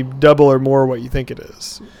is going to be double or more what you think it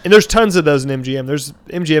is. And there's tons of those in MGM.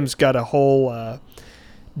 MGM's got a whole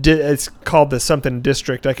it's called the something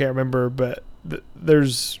district. I can't remember, but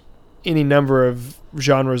there's any number of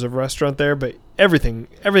genres of restaurant there, but everything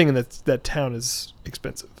in that town is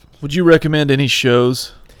expensive. Would you recommend any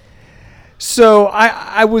shows? So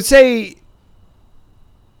I would say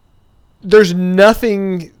there's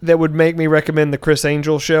nothing that would make me recommend the Chris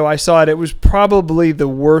Angel show. I saw it. It was probably the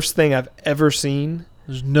worst thing I've ever seen.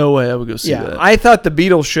 There's no way I would go see that. I thought the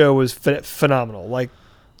Beatles show was phenomenal. Like,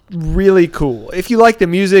 really cool. If you like the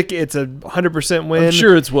music, it's a 100% win. I'm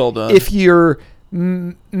sure it's well done. If you're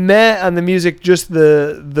met on the music, just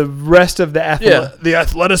the rest of the the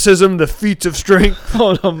athleticism, the feats of strength.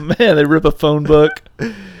 Oh no, man! They rip a phone book.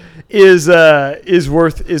 is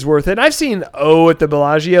worth it. And I've seen at the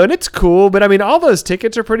Bellagio, and it's cool, but I mean, all those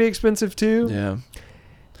tickets are pretty expensive too. Yeah.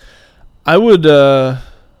 I would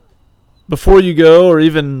before you go, or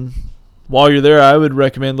even while you're there, I would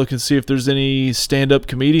recommend looking to see if there's any stand-up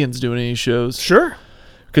comedians doing any shows. Sure.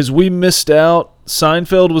 Because we missed out.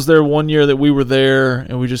 Seinfeld was there one year that we were there,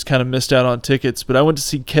 and we just kind of missed out on tickets. But I went to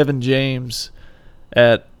see Kevin James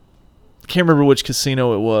at, I can't remember which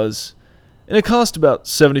casino it was, and it cost about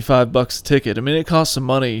 $75 a ticket. I mean, it cost some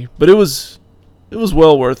money, but it was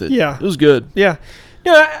well worth it. Yeah, it was good. Yeah,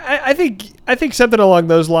 no, I think something along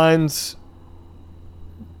those lines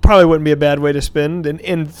probably wouldn't be a bad way to spend.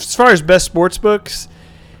 And as far as best sports books,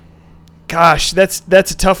 gosh, that's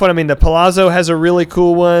a tough one. I mean, the Palazzo has a really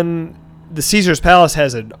cool one. The Caesar's Palace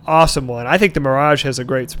has an awesome one. I think the Mirage has a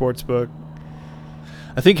great sports book.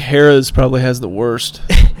 I think Harrah's probably has the worst.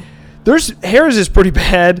 Harrah's is pretty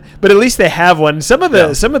bad, but at least they have one. Some of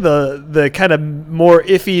the kind of more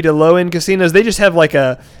iffy to low end casinos, they just have like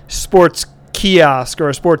a sports kiosk or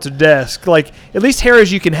a sports desk. Like, at least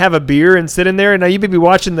Harrah's, you can have a beer and sit in there. And now you may be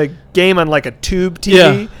watching the game on like a tube TV.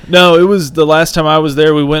 Yeah. No, it was the last time I was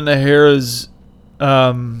there. We went to Harrah's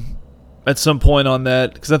at some point on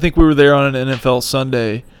that, because I think we were there on an NFL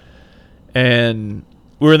Sunday, and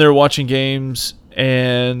we were in there watching games,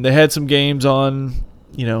 and they had some games on,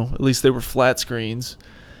 at least they were flat screens.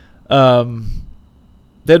 They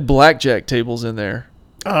had blackjack tables in there.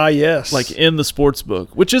 Ah, yes. Like in the sports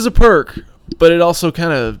book, which is a perk, but it also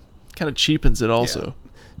kind of cheapens it also.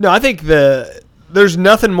 Yeah. No, I think there's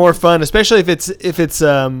nothing more fun, especially if it's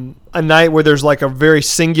a night where there's like a very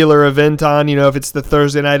singular event on, if it's the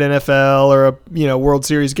Thursday night NFL or a World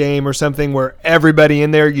Series game or something where everybody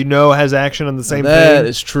in there has action on the same thing. That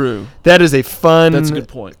is true. That is a fun, that's a good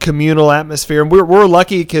point, communal atmosphere. And we're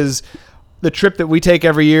lucky because the trip that we take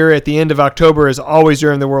every year at the end of October is always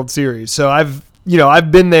during the World Series. So I've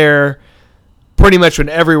been there pretty much when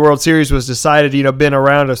every World Series was decided, been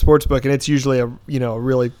around a sports book, and it's usually a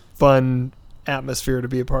really fun atmosphere to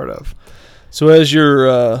be a part of. So as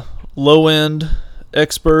your low-end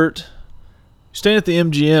expert, staying at the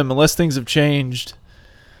MGM, unless things have changed,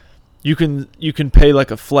 you can pay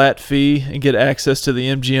like a flat fee and get access to the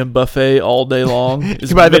MGM buffet all day long.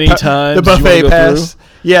 As many times the buffet pass. Through.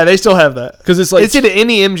 Yeah, they still have that. Because it's in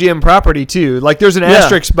any MGM property too. Like, there's an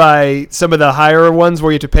asterisk by some of the higher ones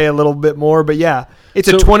where you have to pay a little bit more, but yeah, it's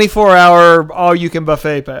a 24-hour all-you-can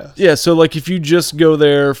buffet pass. Yeah, so like if you just go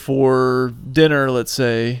there for dinner, let's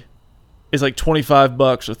say, it's like $25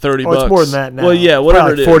 or $30. Oh, it's more than that now. Well, yeah,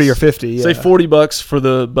 whatever like it is. 40 or 50. Yeah. Say $40 for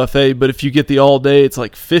the buffet, but if you get the all day, it's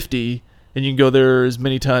like $50, and you can go there as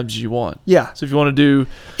many times as you want. Yeah. So if you want to do,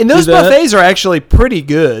 and those buffets are actually pretty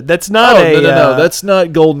good. That's not no, that's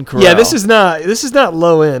not Golden Corral. Yeah, this is not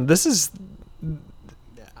low end. This is.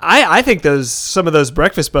 I think some of those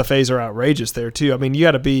breakfast buffets are outrageous there too. I mean, you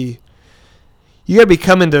got to be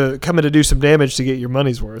coming to do some damage to get your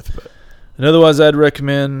money's worth. But. And otherwise, I'd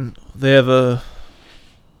recommend, they have a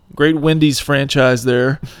great Wendy's franchise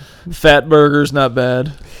there. Fat Burger's not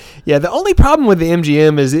bad. Yeah, the only problem with the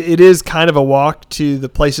MGM is it is kind of a walk to the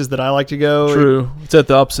places that I like to go. True. It's at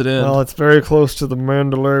the opposite end. Well, it's very close to the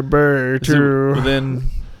Mandalay Bay, too. Within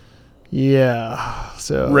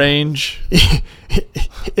range.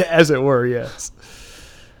 As it were, yes.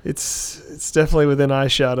 It's definitely within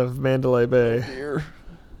eyeshot of Mandalay Bay.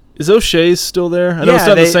 Is O'Shea's still there? I know it's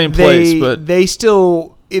not the same place, but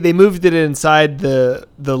they moved it inside the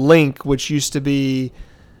Link, which used to be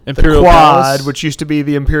Imperial the Quad, Palace? which used to be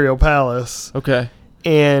the Imperial Palace. Okay.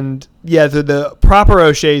 And yeah, the proper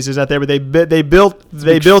O'Shea's is not there, but they built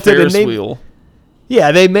it,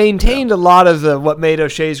 and they maintained a lot of what made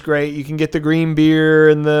O'Shea's great. You can get the green beer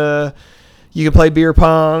and you can play beer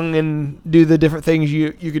pong and do the different things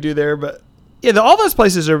you could do there. But yeah, all those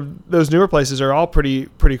newer places are all pretty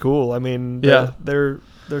cool. I mean, they're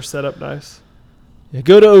set up nice. Yeah,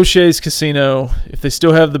 go to O'Shea's Casino if they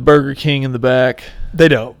still have the Burger King in the back. They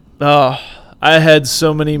don't. Oh, I had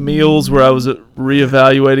so many meals where I was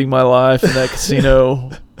reevaluating my life in that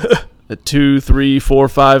casino. at 2, 3, 4,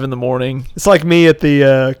 5 in the morning. It's like me at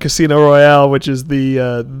the Casino Royale, which is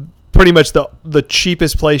the pretty much the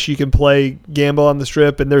cheapest place you can play gamble on the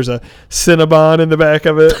Strip, and there's a Cinnabon in the back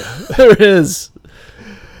of it. There is.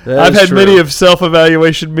 I've had many of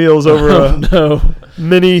self-evaluation meals over no.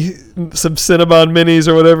 some Cinnabon minis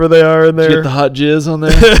or whatever they are in Did you there. get the hot jizz on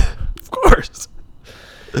there? Of course.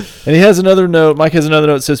 And he has another note. Mike has another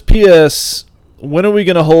note that says, P.S. When are we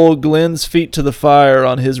going to hold Glenn's feet to the fire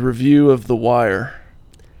on his review of The Wire?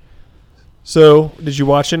 So, did you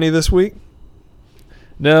watch any this week?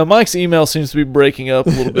 No, Mike's email seems to be breaking up a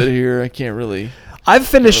little bit here. I can't really. I've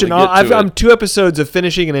finished Really get to I'm it. 2 episodes of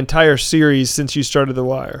finishing an entire series since you started The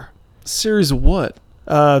Wire. Series of what?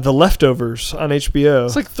 The Leftovers on HBO.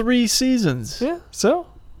 It's like 3 seasons. Yeah, so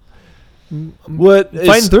What?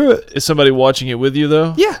 fighting through it. Is somebody watching it with you,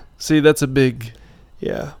 though? Yeah. See, that's a big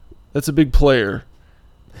player.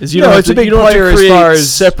 Is No, it's a big you don't have to player as create far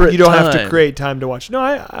as separate you don't have to time. create time to watch. No,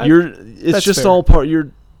 It's that's just fair. all part.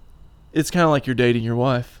 It's kind of like you're dating your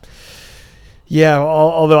wife. Yeah,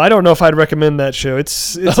 although I don't know if I'd recommend that show.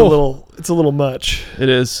 It's a little much. It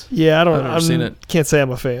is. Yeah, I've never seen it. Can't say I'm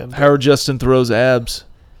a fan. Howard Justin throws abs.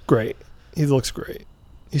 Great. He looks great.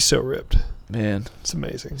 He's so ripped. Man, It's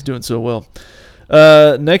amazing. he's doing so well.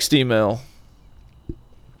 Next email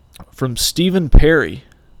from Stephen Perry.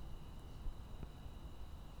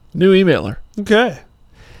 New emailer. Okay.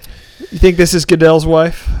 You think this is Goodell's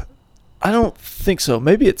wife? I don't think so.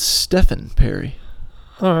 Maybe it's Stephen Perry.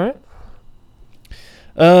 All right.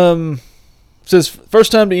 Says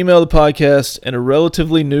first time to email the podcast and a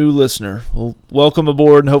relatively new listener. Well, welcome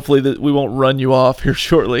aboard, and hopefully that we won't run you off here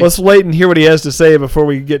shortly. Let's wait and hear what he has to say before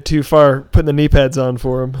we get too far putting the knee pads on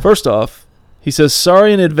for him. First off, he says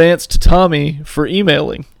sorry in advance to Tommy for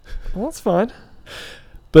emailing, Well, that's fine.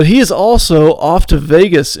 but he is also off to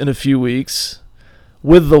Vegas in a few weeks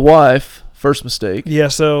with the wife. First mistake. Yeah,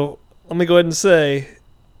 so let me go ahead and say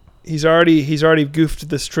he's already goofed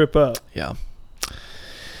this trip up. Yeah.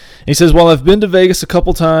 He says, while I've been to Vegas a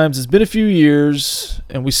couple times, it's been a few years,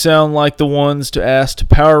 and we sound like the ones to ask to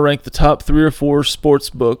power rank the top 3 or 4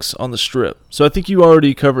 sports books on the Strip. So I think you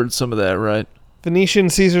already covered some of that, right?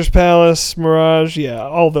 Venetian, Caesar's Palace, Mirage, yeah,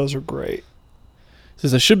 all those are great. He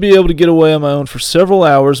says, I should be able to get away on my own for several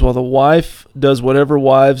hours while the wife does whatever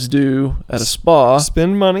wives do at a spa.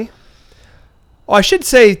 Spend money. Oh, I should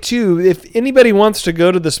say, too, if anybody wants to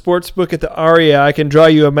go to the sports book at the Aria, I can draw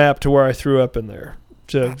you a map to where I threw up in there.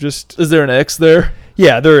 So just Is there an X there?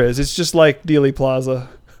 yeah, there is. It's just like Dealey Plaza.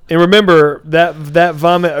 And remember, that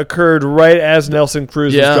vomit occurred right as Nelson Cruz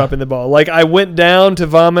was Yeah. dropping the ball. Like, I went down to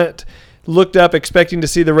vomit, looked up expecting to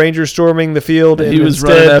see the Rangers storming the field, and He was instead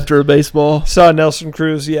running after a baseball. saw Nelson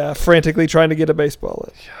Cruz, frantically trying to get a baseball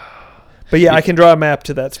in. But yeah, I can draw a map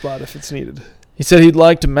to that spot if it's needed. He said he'd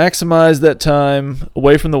like to maximize that time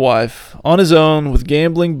away from the wife, on his own, with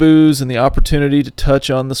gambling, booze, and the opportunity to touch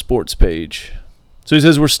on the sports page. So he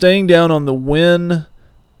says we're staying down on the Wynn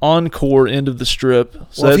Encore end of the Strip.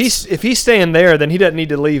 So Well, that's- if he's staying there, then he doesn't need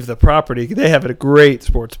to leave the property. They have a great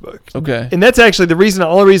sports book. okay. And that's actually the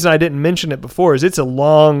only reason I didn't mention it before is it's a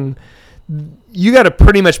long. You got to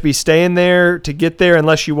pretty much be staying there to get there,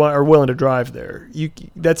 unless you are willing to drive there.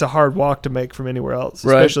 That's a hard walk to make from anywhere else,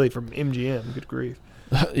 Right. especially from MGM. Good grief.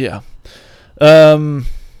 Yeah.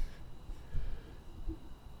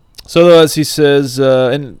 So as he says,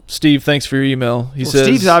 and Steve, thanks for your email. He says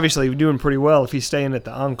Steve's obviously doing pretty well if he's staying at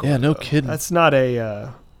the Encore. Yeah, no though. kidding. That's not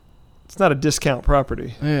a. It's not a discount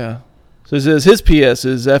property. Yeah. So he says his PS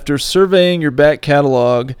is after surveying your back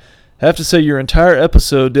catalog, I have to say your entire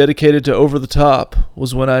episode dedicated to Over the Top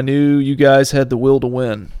was when I knew you guys had the will to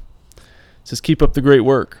win. He says keep up the great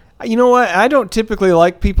work. You know what? I don't typically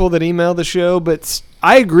like people that email the show, but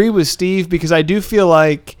I agree with Steve because I do feel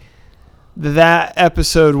like that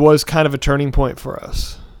episode was kind of a turning point for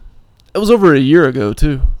us. It was over a year ago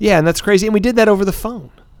too. Yeah, and that's crazy. And we did that over the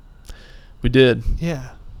phone. We did, Yeah.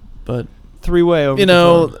 but 3-way over you the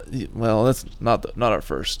know, phone. well, that's not our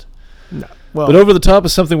first. No. Well, But Over the Top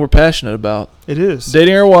is something we're passionate about. it is.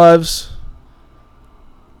 Dating our wives,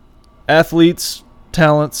 athletes,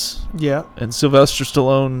 talents, Yeah. and Sylvester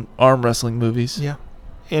Stallone arm wrestling movies. Yeah.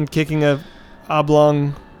 And kicking a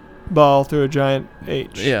oblong ball through a giant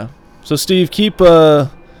H. Yeah. So Steve, keep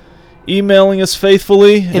emailing us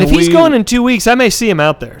faithfully. And if he's going in 2 weeks, I may see him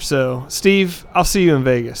out there. So, Steve, I'll see you in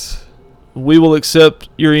Vegas. we will accept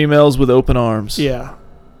your emails with open arms. Yeah.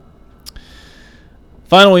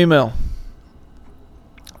 Final email.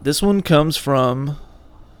 This one comes from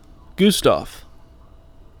Gustav.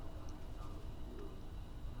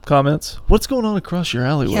 comments. What's going on across your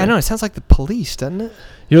alleyway? Yeah, I know. It sounds like the police, doesn't it?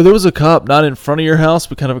 You know, there was a cop not in front of your house,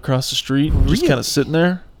 but kind of across the street, just Really? kind of sitting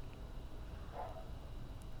there.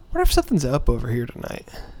 I wonder if something's up over here tonight.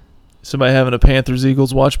 Somebody having a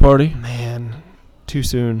Panthers-Eagles watch party. Man, too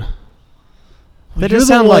soon. Well, That you're does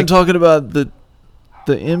the sound one like talking about the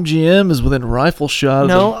MGM is within rifle shot.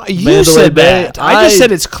 no. of the You Mandalay said Bay. that. I just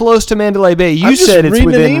said it's close to Mandalay Bay. You I'm just said it's reading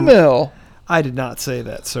within. an email. I did not say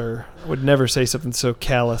that, sir. I would never say something so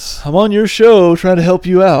callous. I'm on your show trying to help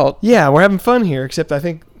you out. Yeah, we're having fun here. Except I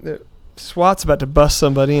think that SWAT's about to bust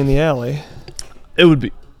somebody in the alley. It would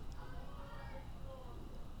be.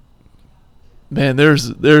 Man,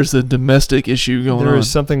 there's a domestic issue going There on. is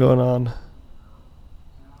something going on.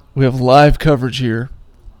 We have live coverage here.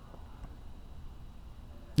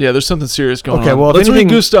 Yeah, there's something serious going on. Okay, well, if let's read anything-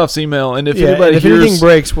 Gustav's email, and if Yeah, anybody and if hears, anything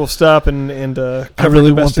breaks, we'll stop and I cover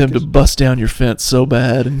really want domestic them to bust down your fence so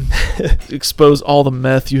bad and expose all the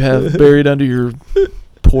meth you have buried under your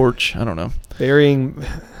porch. I don't know. burying.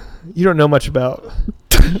 You don't know much about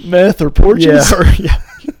Meth or porches? Yeah,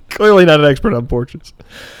 clearly not an expert on porches.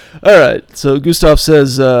 All right. So Gustav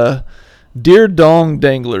says, "Dear Dong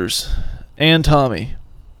Danglers and Tommy."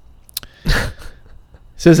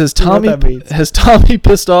 Says, has You know what that means. Tommy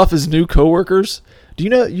pissed off his new coworkers? Do you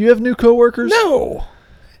know you have new coworkers? No,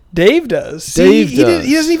 Dave does. Dave he does.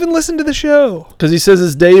 He doesn't even listen to the show. Because he says,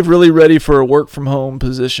 is Dave really ready for a work from home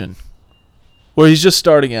position? Or he's just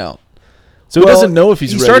starting out. So he doesn't know if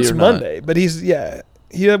he's ready starts or not. Monday, but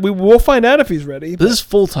we'll find out if he's ready. This is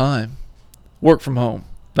full time work from home,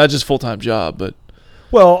 not just full time job, but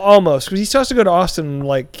Well, almost, because he still has to go to Austin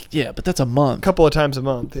like yeah, but that's a a month. couple of times a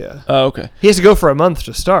month. Yeah, Oh, okay. he has to go for a month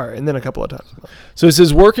to start, and then a couple of times a month. So it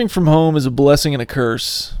says working from home is a blessing and a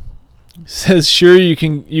curse. It says sure you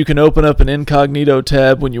can open up an incognito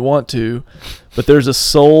tab when you want to, but there's a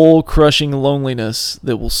soul crushing loneliness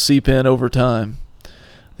that will seep in over time.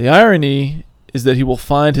 The irony is that he will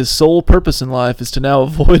find his sole purpose in life is to now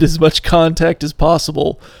avoid as much contact as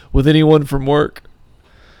possible with anyone from work.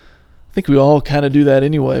 I think we all kind of do that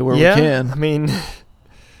anyway where we can. I mean,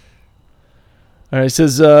 All right, it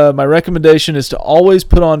says, my recommendation is to always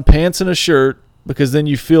put on pants and a shirt because then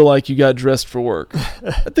you feel like you got dressed for work.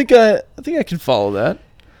 I think I can follow that.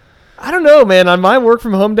 I don't know, man. On my work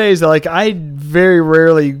from home days, like I very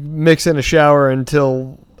rarely mix in a shower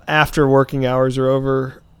until after working hours are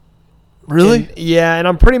over. Really? And, yeah, and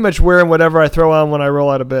I'm pretty much wearing whatever I throw on when I roll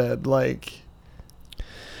out of bed. Like,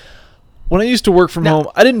 When I used to work from Now- home,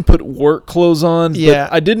 I didn't put work clothes on, Yeah.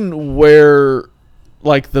 but I didn't wear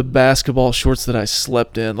like the basketball shorts that I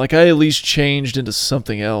slept in. Like I at least changed into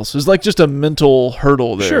something else. It was like just a mental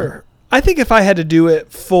hurdle there. sure. I think if I had to do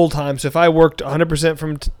it full time, so if I worked 100%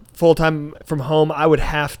 from full time from home, I would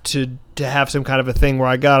have to have some kind of a thing where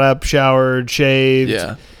I got up, showered, shaved.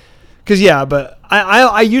 Yeah. Because but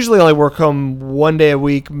I usually only work home one day a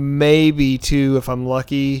week, maybe two if I'm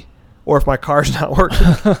lucky, or if my car's not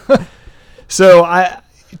working. So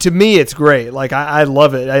to me, it's great. Like I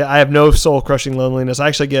love it. I have no soul crushing loneliness. I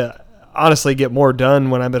actually honestly get more done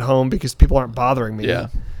when I'm at home because people aren't bothering me. Yeah.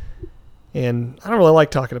 And I don't really like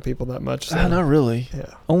talking to people that much. So. Not really.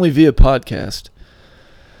 Yeah. Only via podcast.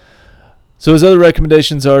 So his other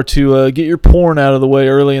recommendations are to get your porn out of the way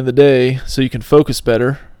early in the day so you can focus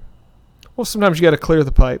better. Well, sometimes you got to clear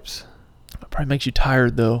the pipes. That probably makes you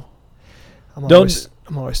tired though. I'm Don't-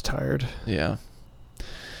 always tired. Yeah.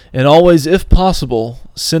 And always, if possible,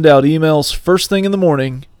 send out emails first thing in the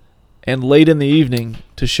morning and late in the evening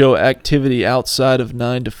to show activity outside of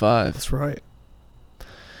 9 to 5. That's right.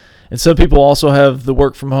 And some people also have the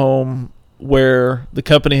work from home where the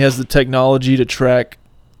company has the technology to track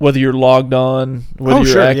whether you're logged on, whether you're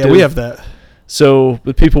sure. active. Yeah, we have that. So,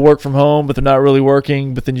 but people work from home, but they're not really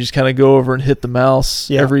working. But then you just kind of go over and hit the mouse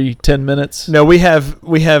every 10 minutes. No, we have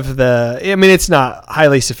the. I mean, it's not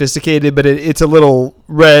highly sophisticated, but it's a little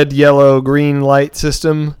red, yellow, green light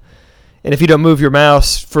system. And if you don't move your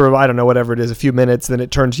mouse for I don't know whatever it is, a few minutes, then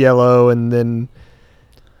it turns yellow, and then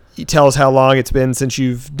it tells how long it's been since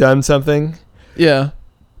you've done something. Yeah.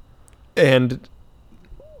 And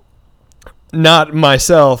not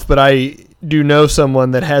myself, but I do know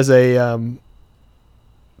someone that has a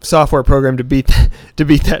software program to beat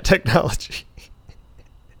that technology.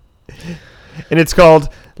 And it's called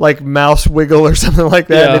like Mouse Wiggle or something like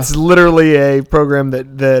that. Yeah. And it's literally a program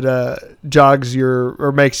that jogs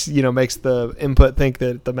makes the input think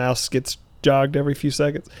that the mouse gets jogged every few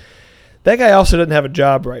seconds. That guy also doesn't have a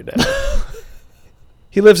job right now.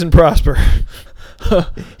 He lives in Prosper.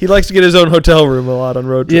 He likes to get his own hotel room a lot on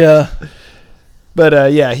road trips. Yeah.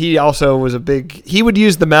 But he also was he would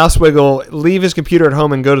use the mouse wiggle, leave his computer at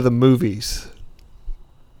home and go to the movies.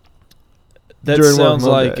 That during work sounds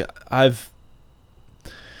Monday. like I've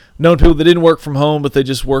known people that didn't work from home, but they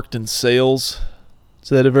just worked in sales.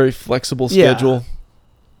 So they had a very flexible Yeah. schedule.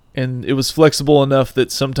 And it was flexible enough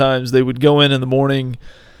that sometimes they would go in the morning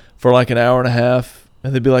for like an hour and a half,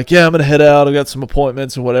 and they'd be like, yeah, I'm going to head out. I got some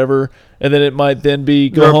appointments or whatever. And then it might then be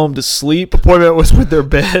go Their home to sleep, appointment was with their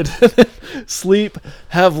bed. sleep,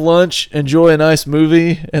 have lunch, enjoy a nice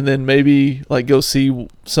movie, and then maybe like go see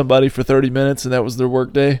somebody for 30 minutes, and that was their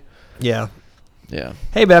work day. Yeah. Yeah.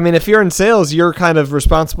 Hey, but I mean, if you're in sales, you're kind of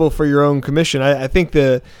responsible for your own commission. I think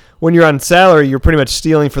when you're on salary, you're pretty much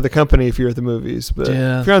stealing for the company if you're at the movies. But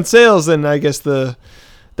Yeah. if you're on sales, then I guess the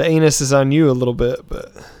anus is on you a little bit.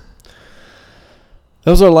 But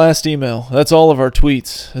That was our last email. That's all of our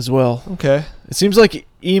tweets as well. okay. It seems like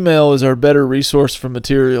email is our better resource for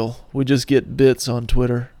material. We just get bits on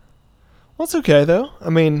Twitter. Well, it's okay though. I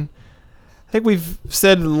mean, I think we've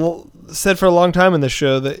said for a long time in this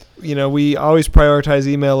show that we always prioritize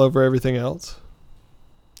email over everything else.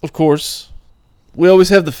 Of course. We always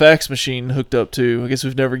have the fax machine hooked up too. I guess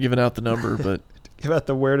we've never given out the number, but Give out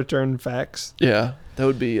the where to turn fax. yeah, that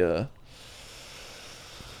would be an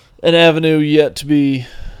avenue yet to be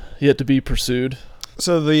pursued.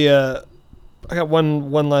 So I got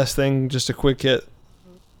one last thing, just a quick hit.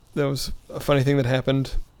 That was a funny thing that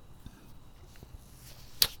happened.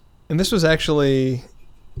 And this was actually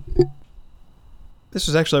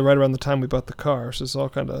right around the time we bought the car, so it's all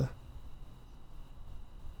kind of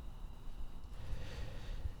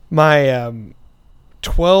my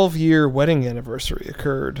 12-year wedding anniversary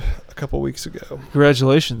occurred a couple weeks ago.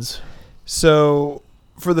 Congratulations. So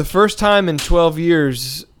for the first time in 12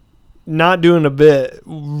 years, not doing a bit,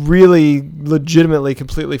 really legitimately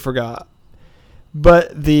completely forgot.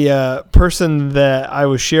 But the person that I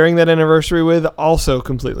was sharing that anniversary with also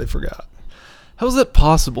completely forgot. How is that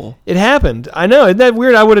possible? It happened. I know. Isn't that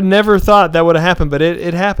weird? I would have never thought that would have happened, but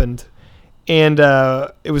it happened. And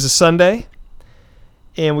it was a Sunday.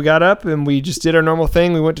 And we got up and we just did our normal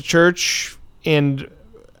thing. We went to church. And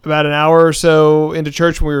about an hour or so into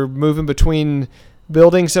church, when we were moving between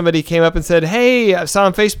buildings, somebody came up and said, "Hey, I saw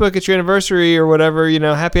on Facebook it's your anniversary or whatever.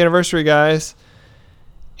 Happy anniversary, guys."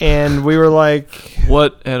 And we were like,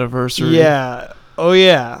 What anniversary? yeah. Oh,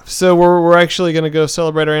 yeah. So we're actually going to go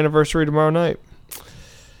celebrate our anniversary tomorrow night.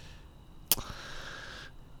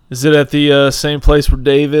 Is it at the same place where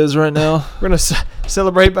Dave is right now? We're going to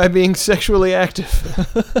celebrate by being sexually active.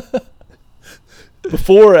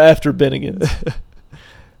 Before or after Bennigan's?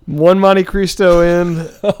 One Monte Cristo in,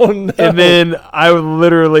 Oh, no. and then I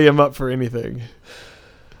literally am up for anything.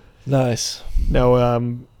 Nice. No,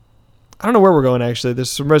 I don't know where we're going, actually.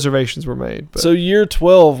 There's some reservations were made. But So year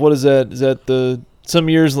 12, what is that? Is that some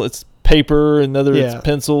years it's paper and other Yeah. it's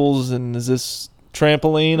pencils, and is this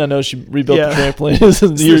trampoline? I know she rebuilt Yeah. the trampoline. This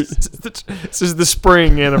is year- this is the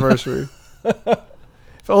spring anniversary.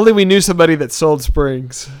 If only we knew somebody that sold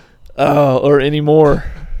springs. or any more.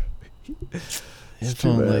 If too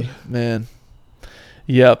only. Man.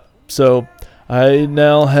 Yep. So I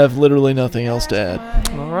now have literally nothing else to add.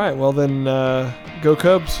 All right, well then, go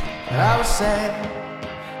Cubs. I was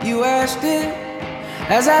sad, you asked it,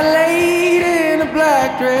 as I laid in a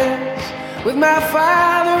black dress with my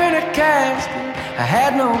father in a casket. I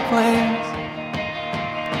had no plans.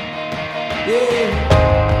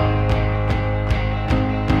 Yeah.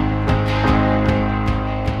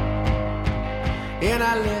 And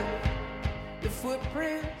I left the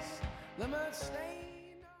footprints, the mud stains.